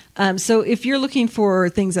 So if you're looking for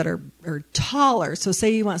things that are taller, so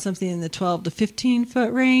say you want something in the 12 to 15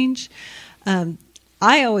 foot range,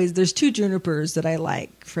 there's 2 junipers that I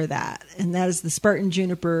like for that, and that is the Spartan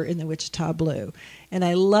juniper and the Wichita blue. And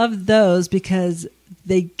I love those because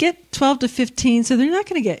they get 12 to 15, so they're not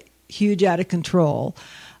going to get huge out of control,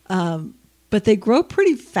 but they grow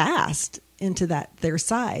pretty fast into their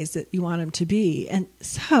size that you want them to be, and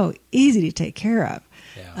so easy to take care of.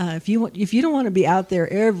 Yeah. If you don't want to be out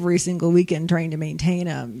there every single weekend trying to maintain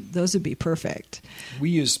them, those would be perfect. We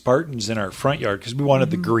use Spartans in our front yard because we wanted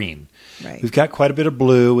the green. Right. We've got quite a bit of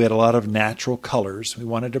blue. We had a lot of natural colors. We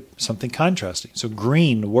wanted something contrasting. So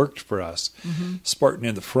green worked for us, Spartan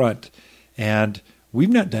in the front. And we've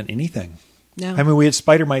not done anything. No. I mean, we had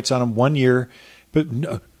spider mites on them one year, but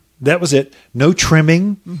no, that was it. No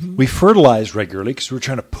trimming. We fertilized regularly because we were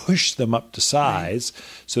trying to push them up to size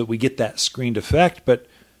so that we get that screened effect. But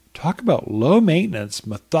talk about low maintenance,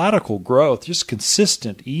 methodical growth, just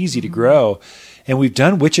consistent, easy to grow. And we've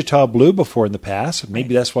done Wichita blue before in the past.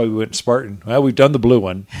 Maybe that's why we went Spartan. Well, we've done the blue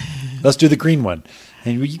one. Let's do the green one.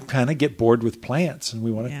 And we kind of get bored with plants, and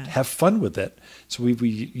we want to have fun with it. So we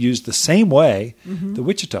used the same way the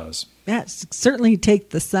Wichitas. Yeah, certainly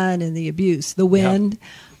take the sun and the abuse, the wind. Yeah.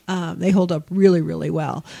 They hold up really, really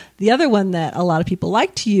well. The other one that a lot of people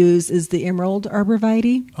like to use is the emerald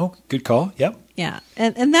arborvitae. Oh, good call. Yep. Yeah,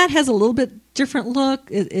 and that has a little bit different look.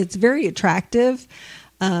 It's very attractive,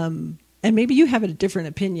 and maybe you have a different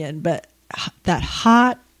opinion, but that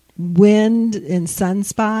hot wind and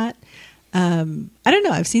sunspot, I don't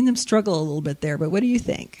know. I've seen them struggle a little bit there, but what do you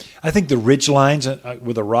think? I think the ridge lines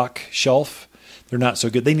with a rock shelf, they're not so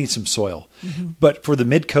good. They need some soil. But for the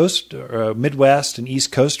mid-coast, Midwest and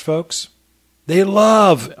East Coast folks, they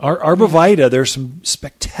love our arborvitae. There's some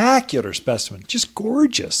spectacular specimens, just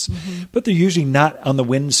gorgeous. But they're usually not on the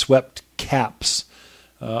windswept caps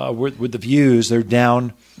with the views. They're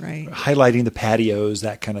down, highlighting the patios,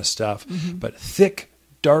 that kind of stuff. But thick,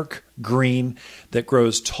 dark green that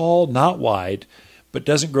grows tall, not wide, but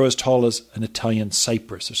doesn't grow as tall as an Italian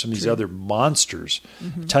cypress or some of these other monsters.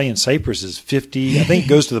 Italian cypress is 50, I think it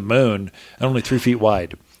goes to the moon, and only 3 feet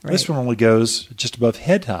wide. This one only goes just above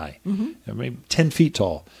head high, maybe 10 feet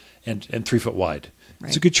tall and 3 foot wide.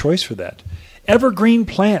 It's a good choice for that. Evergreen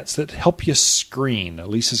plants that help you screen.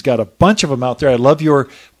 Lisa's got a bunch of them out there. I love your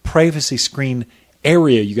privacy screen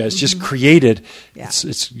area you guys just created. Yeah.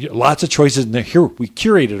 It's lots of choices in there. Here, we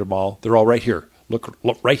curated them all. They're all right here. Look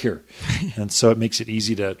right here. And so it makes it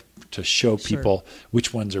easy to show people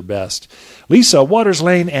which ones are best. Lisa, Waters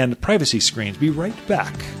Lane, and Privacy Screens. Be right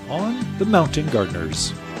back on The Mountain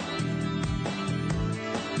Gardeners.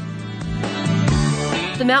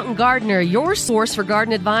 The Mountain Gardener, your source for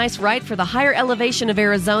garden advice right for the higher elevation of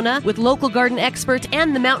Arizona with local garden expert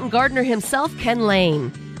and the Mountain Gardener himself, Ken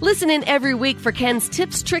Lane. Listen in every week for Ken's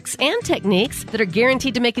tips, tricks, and techniques that are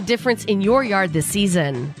guaranteed to make a difference in your yard this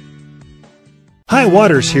season. Hi,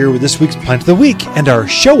 Waters here with this week's Plant of the Week and our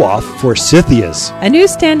show-off for Cythias. A new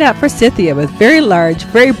standout forsythia with very large,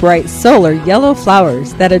 very bright solar yellow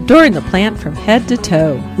flowers that adorn the plant from head to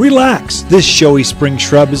toe. Relax. This showy spring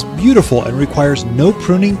shrub is beautiful and requires no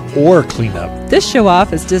pruning or cleanup. This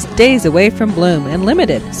show-off is just days away from bloom and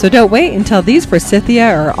limited, so don't wait until these forsythia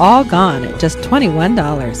are all gone at just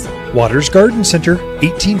 $21. Waters Garden Center,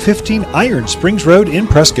 1815 Iron Springs Road in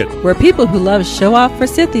Prescott. Where people who love show-off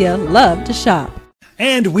forsythia love to shop.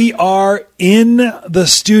 And we are in the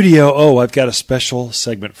studio. Oh, I've got a special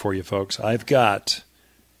segment for you, folks. I've got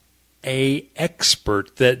an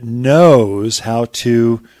expert that knows how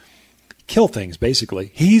to kill things, basically.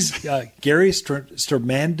 He's Gary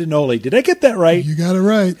Stormandinoli. Did I get that right? You got it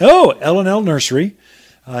right. Oh, L&L Nursery.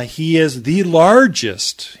 He is the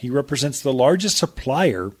largest. He represents the largest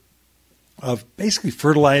supplier of basically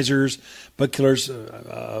fertilizers, bug killers,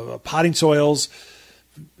 potting soils,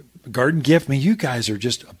 garden gift. I mean, you guys are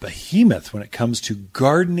just a behemoth when it comes to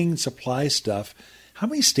gardening supply stuff. How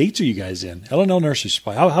many states are you guys in? L&L Nursery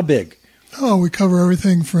Supply. How big? Oh, we cover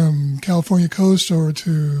everything from California coast over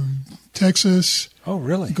to Texas. Oh,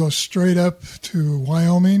 really? We go straight up to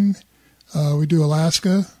Wyoming. We do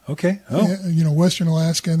Alaska. Okay. Oh. Western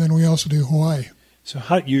Alaska, and then we also do Hawaii. So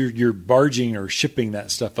how you're barging or shipping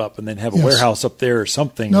that stuff up and then have a warehouse up there or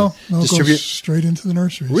something? No, it goes straight into the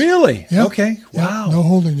nurseries. Really? Yep. Okay. Wow. Yep. No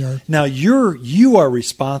holding yard. Now you are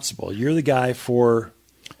responsible. You're the guy for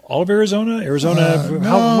all of Arizona?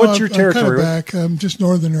 What's your territory? I'm kind of back. I'm just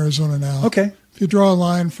northern Arizona now. Okay. If you draw a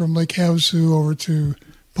line from Lake Havasu over to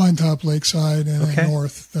Pine Top Lakeside and then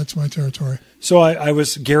north, that's my territory. So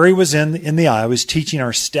Gary was in the eye. I was teaching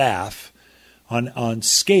our staff on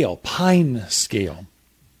scale, pine scale,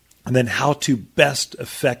 and then how to best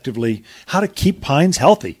effectively, how to keep pines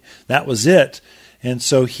healthy. That was it. And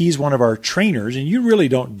so he's one of our trainers, and you really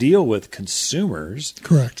don't deal with consumers.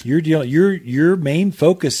 Correct. Your main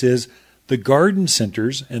focus is the garden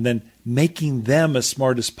centers and then making them as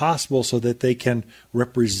smart as possible so that they can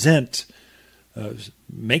represent,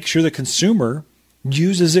 make sure the consumer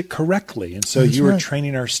uses it correctly. And so you were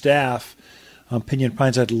training our staff on Pinyon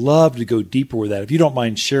Pines. I'd love to go deeper with that. If you don't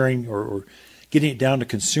mind sharing or getting it down to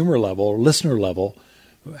consumer level or listener level,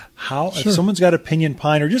 if someone's got a pinyon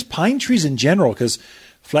pine or just pine trees in general, because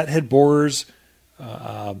flathead borers,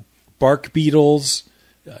 bark beetles,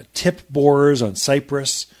 tip borers on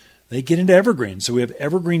cypress, they get into evergreens. So we have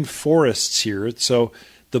evergreen forests here. So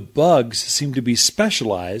the bugs seem to be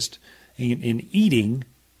specialized in eating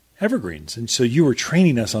evergreens. And so you were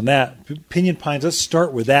training us on that. Pinyon pines, let's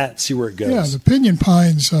start with that and see where it goes. Yeah, the pinyon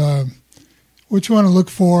pines, what you want to look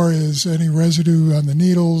for is any residue on the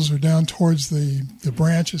needles or down towards the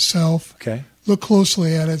branch itself. Okay. Look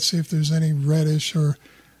closely at it, see if there's any reddish or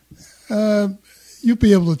you'll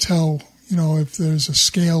be able to tell, if there's a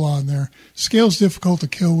scale on there. Scale's difficult to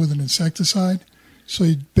kill with an insecticide, so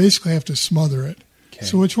you basically have to smother it. Okay.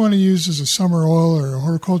 So what you want to use is a summer oil or a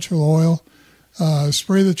horticultural oil.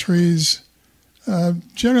 Spray the trees.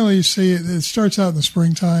 Generally, you see it starts out in the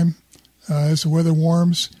springtime as the weather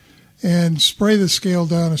warms. And spray the scale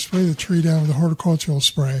down or spray the tree down with a horticultural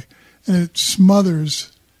spray. And it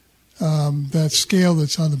smothers that scale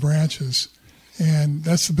that's on the branches. And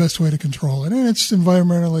that's the best way to control it. And it's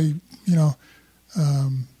environmentally,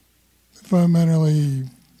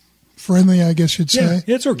 friendly, I guess you'd say.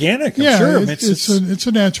 Yeah, it's organic, I'm sure. It's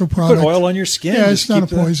a natural product. Put oil on your skin. Yeah, it's not a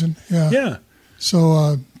poison. Yeah.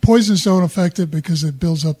 So poisons don't affect it because it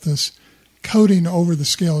builds up this coating over the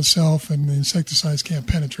scale itself, and the insecticides can't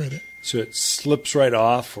penetrate it. So it slips right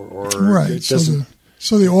off, or right. It doesn't.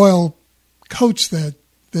 So the oil coats that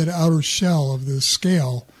outer shell of the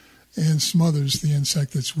scale and smothers the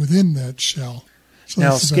insect that's within that shell. So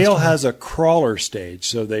now, scale has a crawler stage.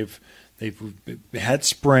 So they've had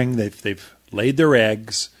spring. They've laid their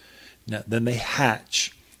eggs. Now, then they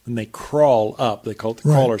hatch. Then they crawl up. They call it the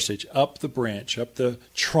crawler stage, up the branch, up the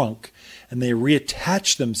trunk, and they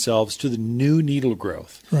reattach themselves to the new needle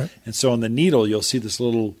growth. Right. And so on the needle, you'll see this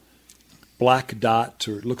little black dot,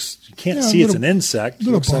 or it looks, you can't see it's an insect. It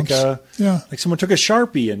looks bumps. like someone took a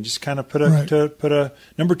Sharpie and just kind of put a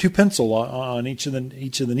number 2 pencil on each of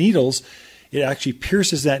the needles. It actually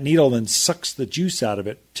pierces that needle and sucks the juice out of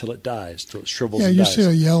it till it dies, till it shrivels and dies. Yeah, you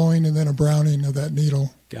see a yellowing and then a browning of that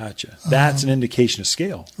needle. Gotcha. That's an indication of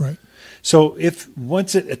scale. Right. So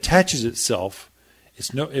once it attaches itself,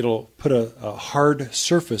 it'll put a hard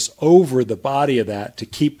surface over the body of that to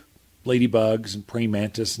keep ladybugs and praying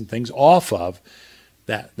mantis and things off of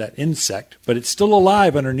that insect, but it's still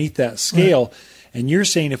alive underneath that scale. Right. And you're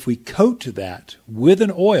saying if we coat that with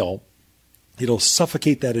an oil, it'll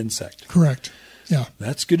suffocate that insect. Correct. Yeah.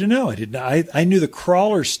 That's good to know. I knew the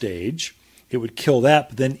crawler stage, it would kill that,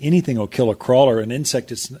 but then anything will kill a crawler. An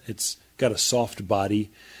insect, it's got a soft body,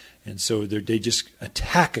 and so they just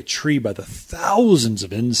attack a tree by the thousands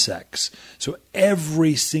of insects. So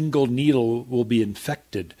every single needle will be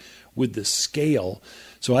infected with the scale.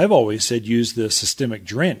 So I've always said use the systemic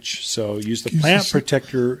drench. So use the plant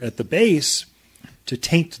protector at the base to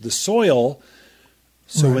taint the soil.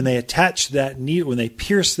 So when they attach that needle, when they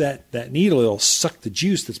pierce that needle, it'll suck the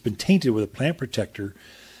juice that's been tainted with a plant protector.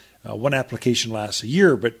 One application lasts a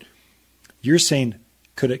year, but you're saying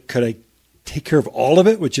could I take care of all of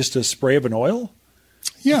it with just a spray of an oil?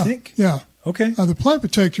 Yeah, yeah. Okay. The plant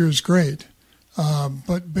protector is great,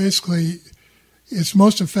 but basically it's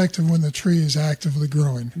most effective when the tree is actively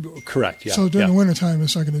growing. Correct, yeah. So during the wintertime,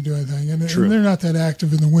 it's not going to do anything. And True. they're not that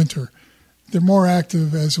active in the winter. They're more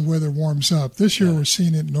active as the weather warms up. This year we're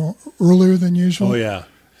seeing it earlier than usual. Oh, yeah.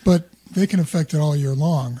 But they can affect it all year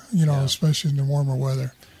long, especially in the warmer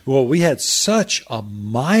weather. Well, we had such a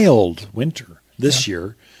mild winter this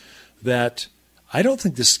year that I don't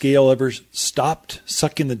think the scale ever stopped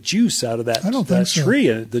sucking the juice out of that tree.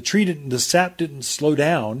 The sap didn't slow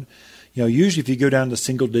down. Usually if you go down to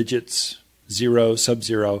single digits, 0,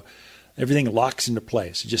 sub-zero, everything locks into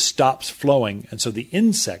place. It just stops flowing, and so the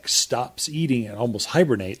insect stops eating and almost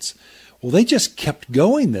hibernates. Well, they just kept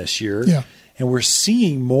going this year, and we're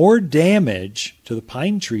seeing more damage to the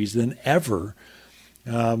pine trees than ever,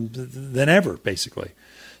 basically.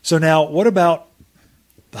 So now, what about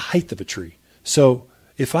the height of a tree? So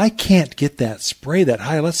if I can't get that spray that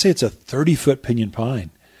high, let's say it's a 30-foot pinyon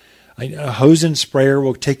pine, a hose and sprayer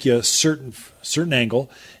will take you a certain angle.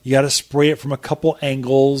 You got to spray it from a couple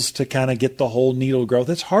angles to kind of get the whole needle growth.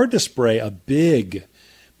 It's hard to spray a big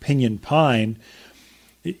pinyon pine.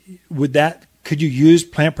 Could you use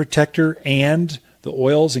plant protector and the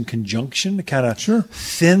oils in conjunction to kind of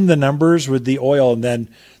thin the numbers with the oil, and then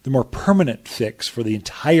the more permanent fix for the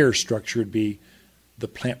entire structure would be the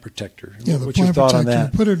plant protector? Yeah, What's your thought on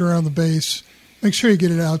that? Put it around the base. Make sure you get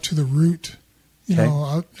it out to the root.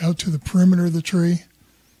 Out to the perimeter of the tree,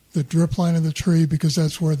 the drip line of the tree, because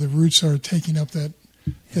that's where the roots are taking up that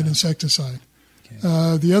insecticide.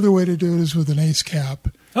 Okay. The other way to do it is with an ace cap.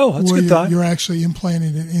 Oh, that's a good thought. You're actually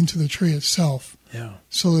implanting it into the tree itself. Yeah.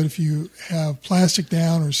 So that if you have plastic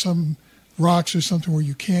down or some rocks or something where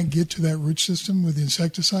you can't get to that root system with the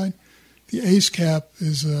insecticide, the ace cap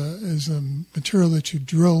is a material that you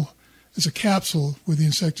drill as a capsule with the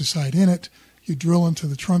insecticide in it. You drill into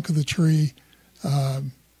the trunk of the tree,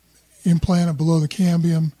 implant it below the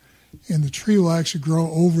cambium, and the tree will actually grow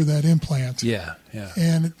over that implant. Yeah.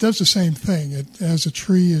 And it does the same thing. As the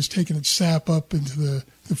tree is taking its sap up into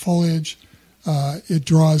the foliage, it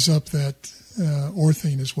draws up that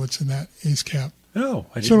orthene is what's in that ace cap. Oh,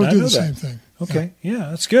 I did so not know that. So it'll do the same thing. Okay, yeah,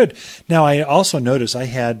 that's good. Now, I also noticed I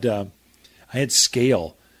had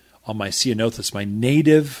scale on my ceanothus, my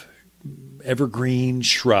native evergreen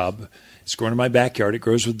shrub. It's growing in my backyard. It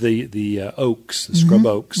grows with the oaks, the scrub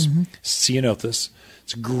oaks, ceanothus.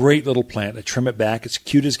 It's a great little plant. I trim it back. It's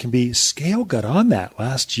cute as can be. Scale got on that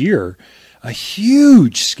last year, a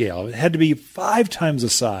huge scale. It had to be 5 times the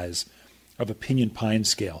size of a pinyon pine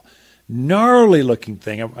scale. Gnarly looking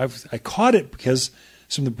thing. I caught it because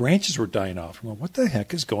some of the branches were dying off. I'm going, what the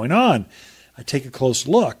heck is going on? I take a close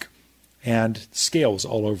look, and the scale was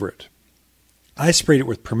all over it. I sprayed it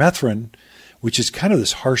with permethrin, which is kind of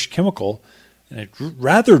this harsh chemical, and I'd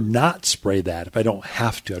rather not spray that if I don't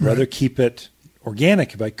have to. I'd rather keep it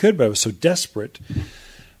organic if I could, but I was so desperate.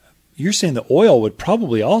 You're saying the oil would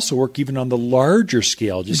probably also work even on the larger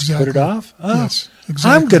scale. Just put it off? Oh, yes,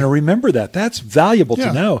 exactly. I'm going to remember that. That's valuable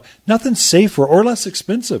to know. Nothing safer or less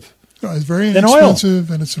expensive. It's very inexpensive,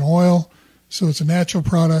 and it's an oil, so it's a natural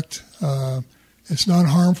product. It's not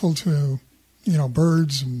harmful to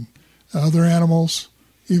birds and other animals,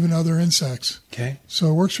 even other insects. Okay. So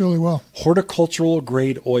it works really well. Horticultural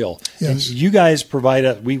grade oil. Yes. And you guys provide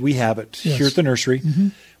it. We have it here at the nursery. Mm-hmm.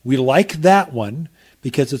 We like that one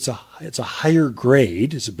because it's a higher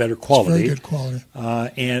grade. It's a better quality. It's very good quality.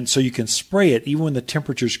 And so you can spray it even when the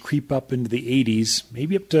temperatures creep up into the 80s,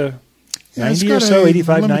 maybe up to 90 or so,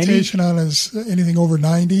 85, 90. Limitation on is anything over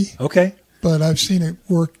 90. Okay. But I've seen it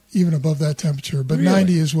work even above that temperature. But really?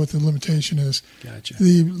 90 is what the limitation is. Gotcha.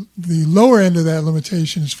 The lower end of that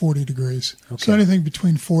limitation is 40 degrees. Okay. So anything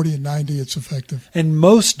between 40 and 90, it's effective. And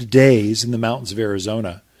most days in the mountains of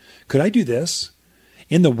Arizona, could I do this?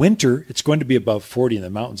 In the winter, it's going to be above 40 in the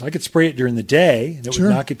mountains. I could spray it during the day, and it would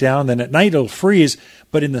knock it down. Then at night, it'll freeze.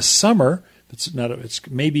 But in the summer, it's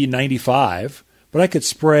maybe 95. But I could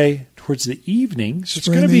spray towards the evening, so it's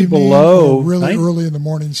going to be below really early in the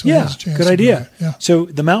morning. So yeah, good idea. Yeah. So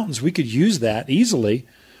the mountains, we could use that easily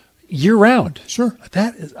year round. Sure.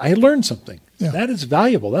 I learned something. Yeah. That is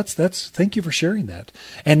valuable. That's. Thank you for sharing that.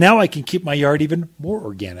 And now I can keep my yard even more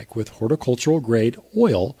organic with horticultural grade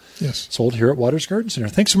oil. Yes. Sold here at Waters Garden Center.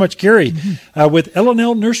 Thanks so much, Gary, with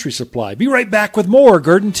L&L Nursery Supply. Be right back with more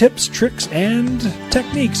garden tips, tricks, and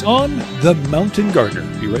techniques on The Mountain Gardener.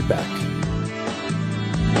 Be right back.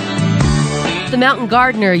 The Mountain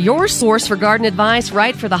Gardener, your source for garden advice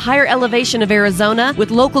right for the higher elevation of Arizona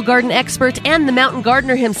with local garden expert and the Mountain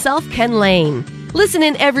Gardener himself, Ken Lane. Listen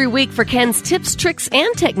in every week for Ken's tips, tricks,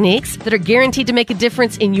 and techniques that are guaranteed to make a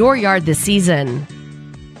difference in your yard this season.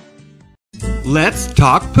 Let's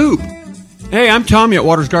talk poop. Hey, I'm Tommy at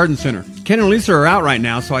Waters Garden Center. Ken and Lisa are out right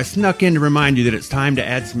now, so I snuck in to remind you that it's time to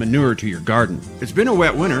add some manure to your garden. It's been a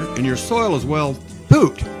wet winter, and your soil is, well,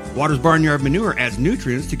 pooped. Waters Barnyard Manure adds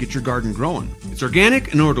nutrients to get your garden growing. It's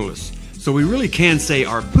organic and odorless, so we really can say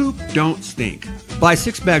our poop don't stink. Buy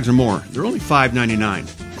 6 bags or more. They're only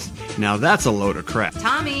 $5.99. Now that's a load of crap.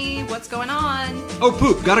 Tommy, what's going on? Oh,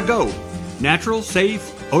 poop, gotta go. Natural,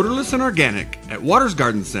 safe, odorless, and organic at Waters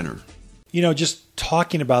Garden Center. You know, just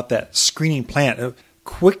talking about that screening plant,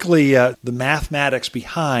 quickly the mathematics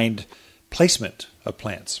behind placement of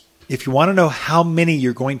plants. If you want to know how many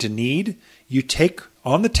you're going to need, you take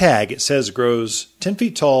on the tag, it says grows 10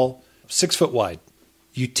 feet tall, 6 foot wide.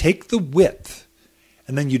 You take the width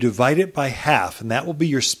and then you divide it by half, and that will be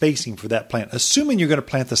your spacing for that plant, assuming you're going to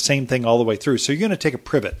plant the same thing all the way through. So you're going to take a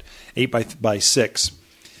privet, 8 by 6.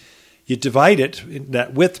 You divide it,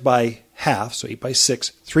 that width by half, so 8 by 6,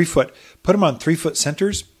 3 foot, put them on 3 foot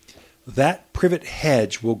centers. That privet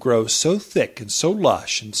hedge will grow so thick and so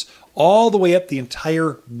lush and all the way up the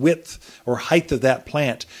entire width or height of that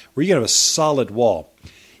plant where you're going to have a solid wall.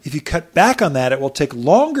 If you cut back on that, it will take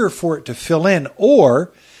longer for it to fill in,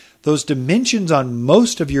 or those dimensions on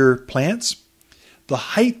most of your plants, the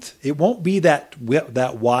height, it won't be that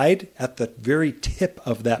wide at the very tip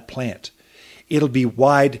of that plant. It'll be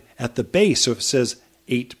wide at the base. So if it says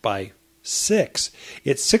 8 by 6,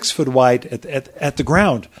 it's 6 foot wide at the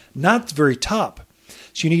ground, not the very top.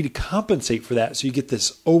 So you need to compensate for that so you get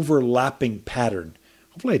this overlapping pattern.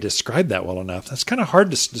 Hopefully I described that well enough. That's kind of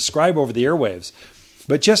hard to describe over the airwaves.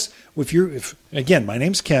 But just again, my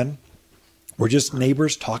name's Ken. We're just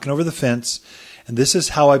neighbors talking over the fence. And this is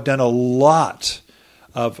how I've done a lot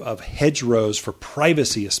of hedgerows for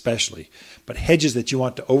privacy especially. But hedges that you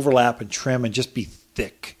want to overlap and trim and just be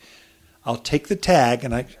thick. I'll take the tag,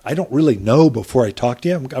 and I don't really know before I talk to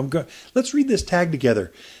you. I'm going, let's read this tag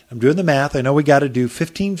together. I'm doing the math. I know we got to do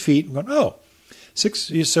 15 feet. I'm going,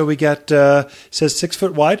 6. So we got, says 6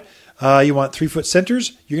 foot wide. You want 3 foot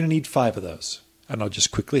centers. You're going to need 5 of those. And I'll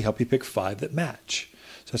just quickly help you pick 5 that match.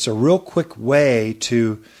 So that's a real quick way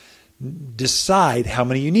to decide how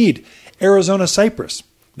many you need. Arizona cypress.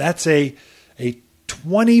 That's a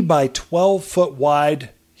 20 by 12 foot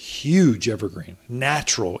wide huge evergreen,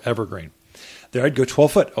 natural evergreen. There I'd go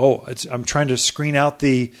 12 foot. I'm trying to screen out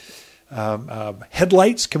the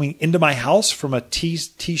headlights coming into my house from a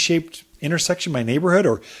T-shaped intersection in my neighborhood,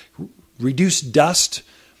 or reduce dust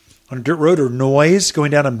on a dirt road or noise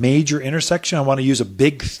going down a major intersection. I want to use a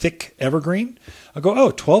big, thick evergreen. I'll go,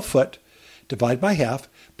 12 foot, divide by half,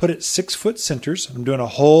 put it 6 foot centers. I'm doing a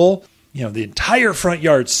whole, the entire front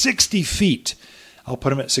yard, 60 feet. I'll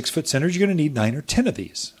put them at 6 foot centers. You're going to need 9 or 10 of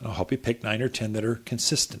these. And I'll help you pick 9 or 10 that are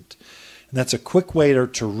consistent. And that's a quick way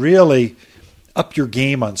to really up your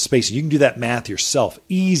game on spacing. You can do that math yourself.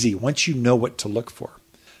 Easy once you know what to look for.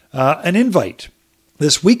 An invite.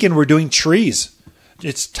 This weekend we're doing trees.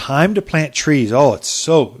 It's time to plant trees. It's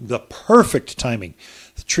so the perfect timing.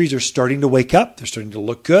 The trees are starting to wake up. They're starting to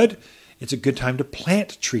look good. It's a good time to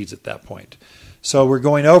plant trees at that point. So we're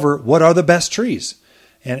going over what are the best trees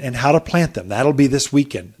and how to plant them. That'll be this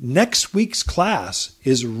weekend. Next week's class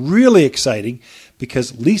is really exciting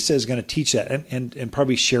because Lisa is going to teach that and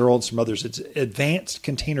probably Cheryl and some others. It's advanced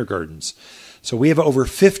container gardens. So we have over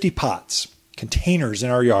 50 pots, containers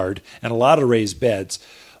in our yard, and a lot of raised beds.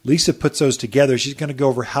 Lisa puts those together. She's going to go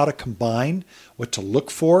over how to combine, what to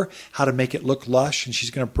look for, how to make it look lush, and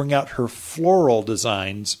she's going to bring out her floral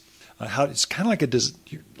designs. How it's kind of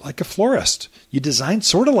like a florist. You design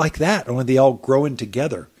sort of like that, only they all grow in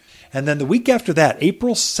together. And then the week after that,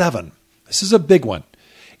 April 7, this is a big one.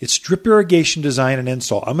 It's drip irrigation design and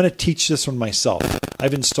install. I'm going to teach this one myself.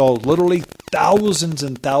 I've installed literally thousands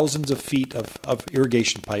and thousands of feet of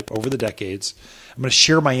irrigation pipe over the decades. I'm going to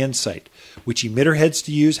share my insight, which emitter heads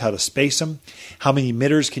to use, how to space them, how many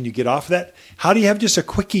emitters can you get off of that, how do you have just a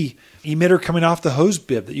quickie emitter coming off the hose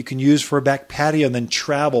bib that you can use for a back patio and then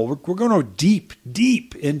travel. We're going to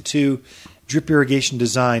deep into drip irrigation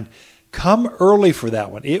design. Come early for that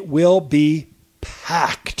one. It will be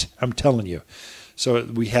packed, I'm telling you. So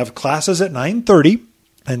we have classes at 9:30.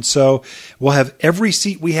 And so we'll have every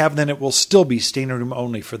seat we have, then it will still be standing room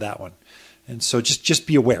only for that one. And so just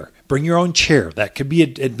be aware. Bring your own chair. That could be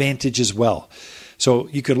an advantage as well. So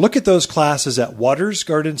you could look at those classes at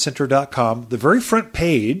watersgardencenter.com. The very front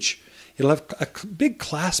page, it'll have a big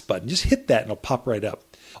class button. Just hit that and it'll pop right up.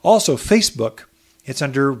 Also, Facebook, it's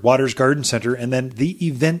under Waters Garden Center, and then the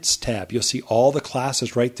events tab. You'll see all the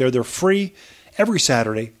classes right there. They're free every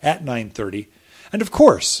Saturday at 9:30. And of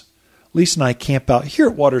course, Lisa and I camp out here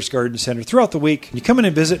at Waters Garden Center throughout the week. You come in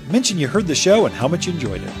and visit, mention you heard the show and how much you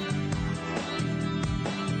enjoyed it.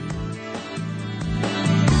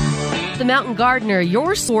 The Mountain Gardener,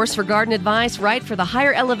 your source for garden advice right for the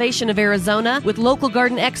higher elevation of Arizona with local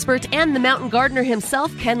garden expert and the Mountain Gardener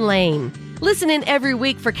himself, Ken Lane. Listen in every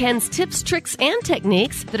week for Ken's tips, tricks, and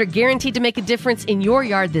techniques that are guaranteed to make a difference in your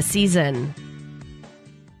yard this season.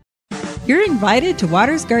 You're invited to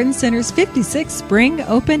Waters Garden Center's 56th Spring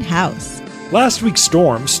Open House. Last week's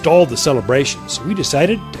storm stalled the celebration, so we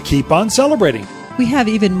decided to keep on celebrating. We have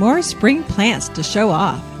even more spring plants to show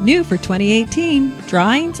off, new for 2018,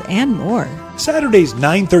 drawings, and more. Saturday's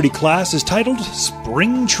 9:30 class is titled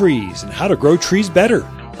Spring Trees and How to Grow Trees Better.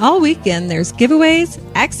 All weekend there's giveaways,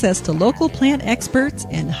 access to local plant experts,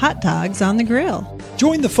 and hot dogs on the grill.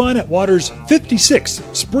 Join the fun at Waters' 56th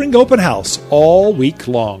Spring Open House all week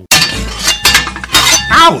long.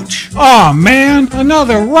 Ouch! Aw, man,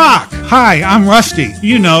 another rock! Hi, I'm Rusty.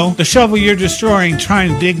 You know, the shovel you're destroying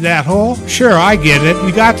trying to dig that hole? Sure, I get it.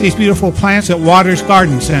 You got these beautiful plants at Waters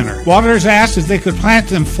Garden Center. Waters asked if they could plant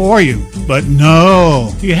them for you. But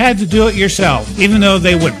no, you had to do it yourself, even though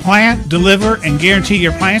they would plant, deliver, and guarantee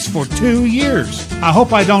your plants for 2 years. I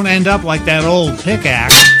hope I don't end up like that old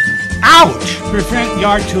pickaxe. Ouch! Prevent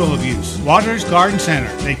yard tool abuse. Waters Garden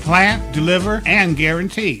Center. They plant, deliver, and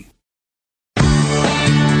guarantee.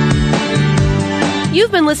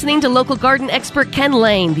 You've been listening to local garden expert Ken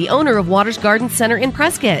Lane, the owner of Waters Garden Center in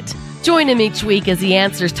Prescott. Join him each week as he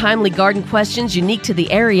answers timely garden questions unique to the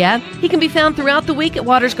area. He can be found throughout the week at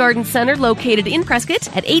Waters Garden Center, located in Prescott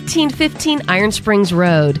at 1815 Iron Springs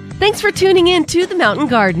Road. Thanks for tuning in to The Mountain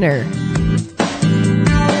Gardener.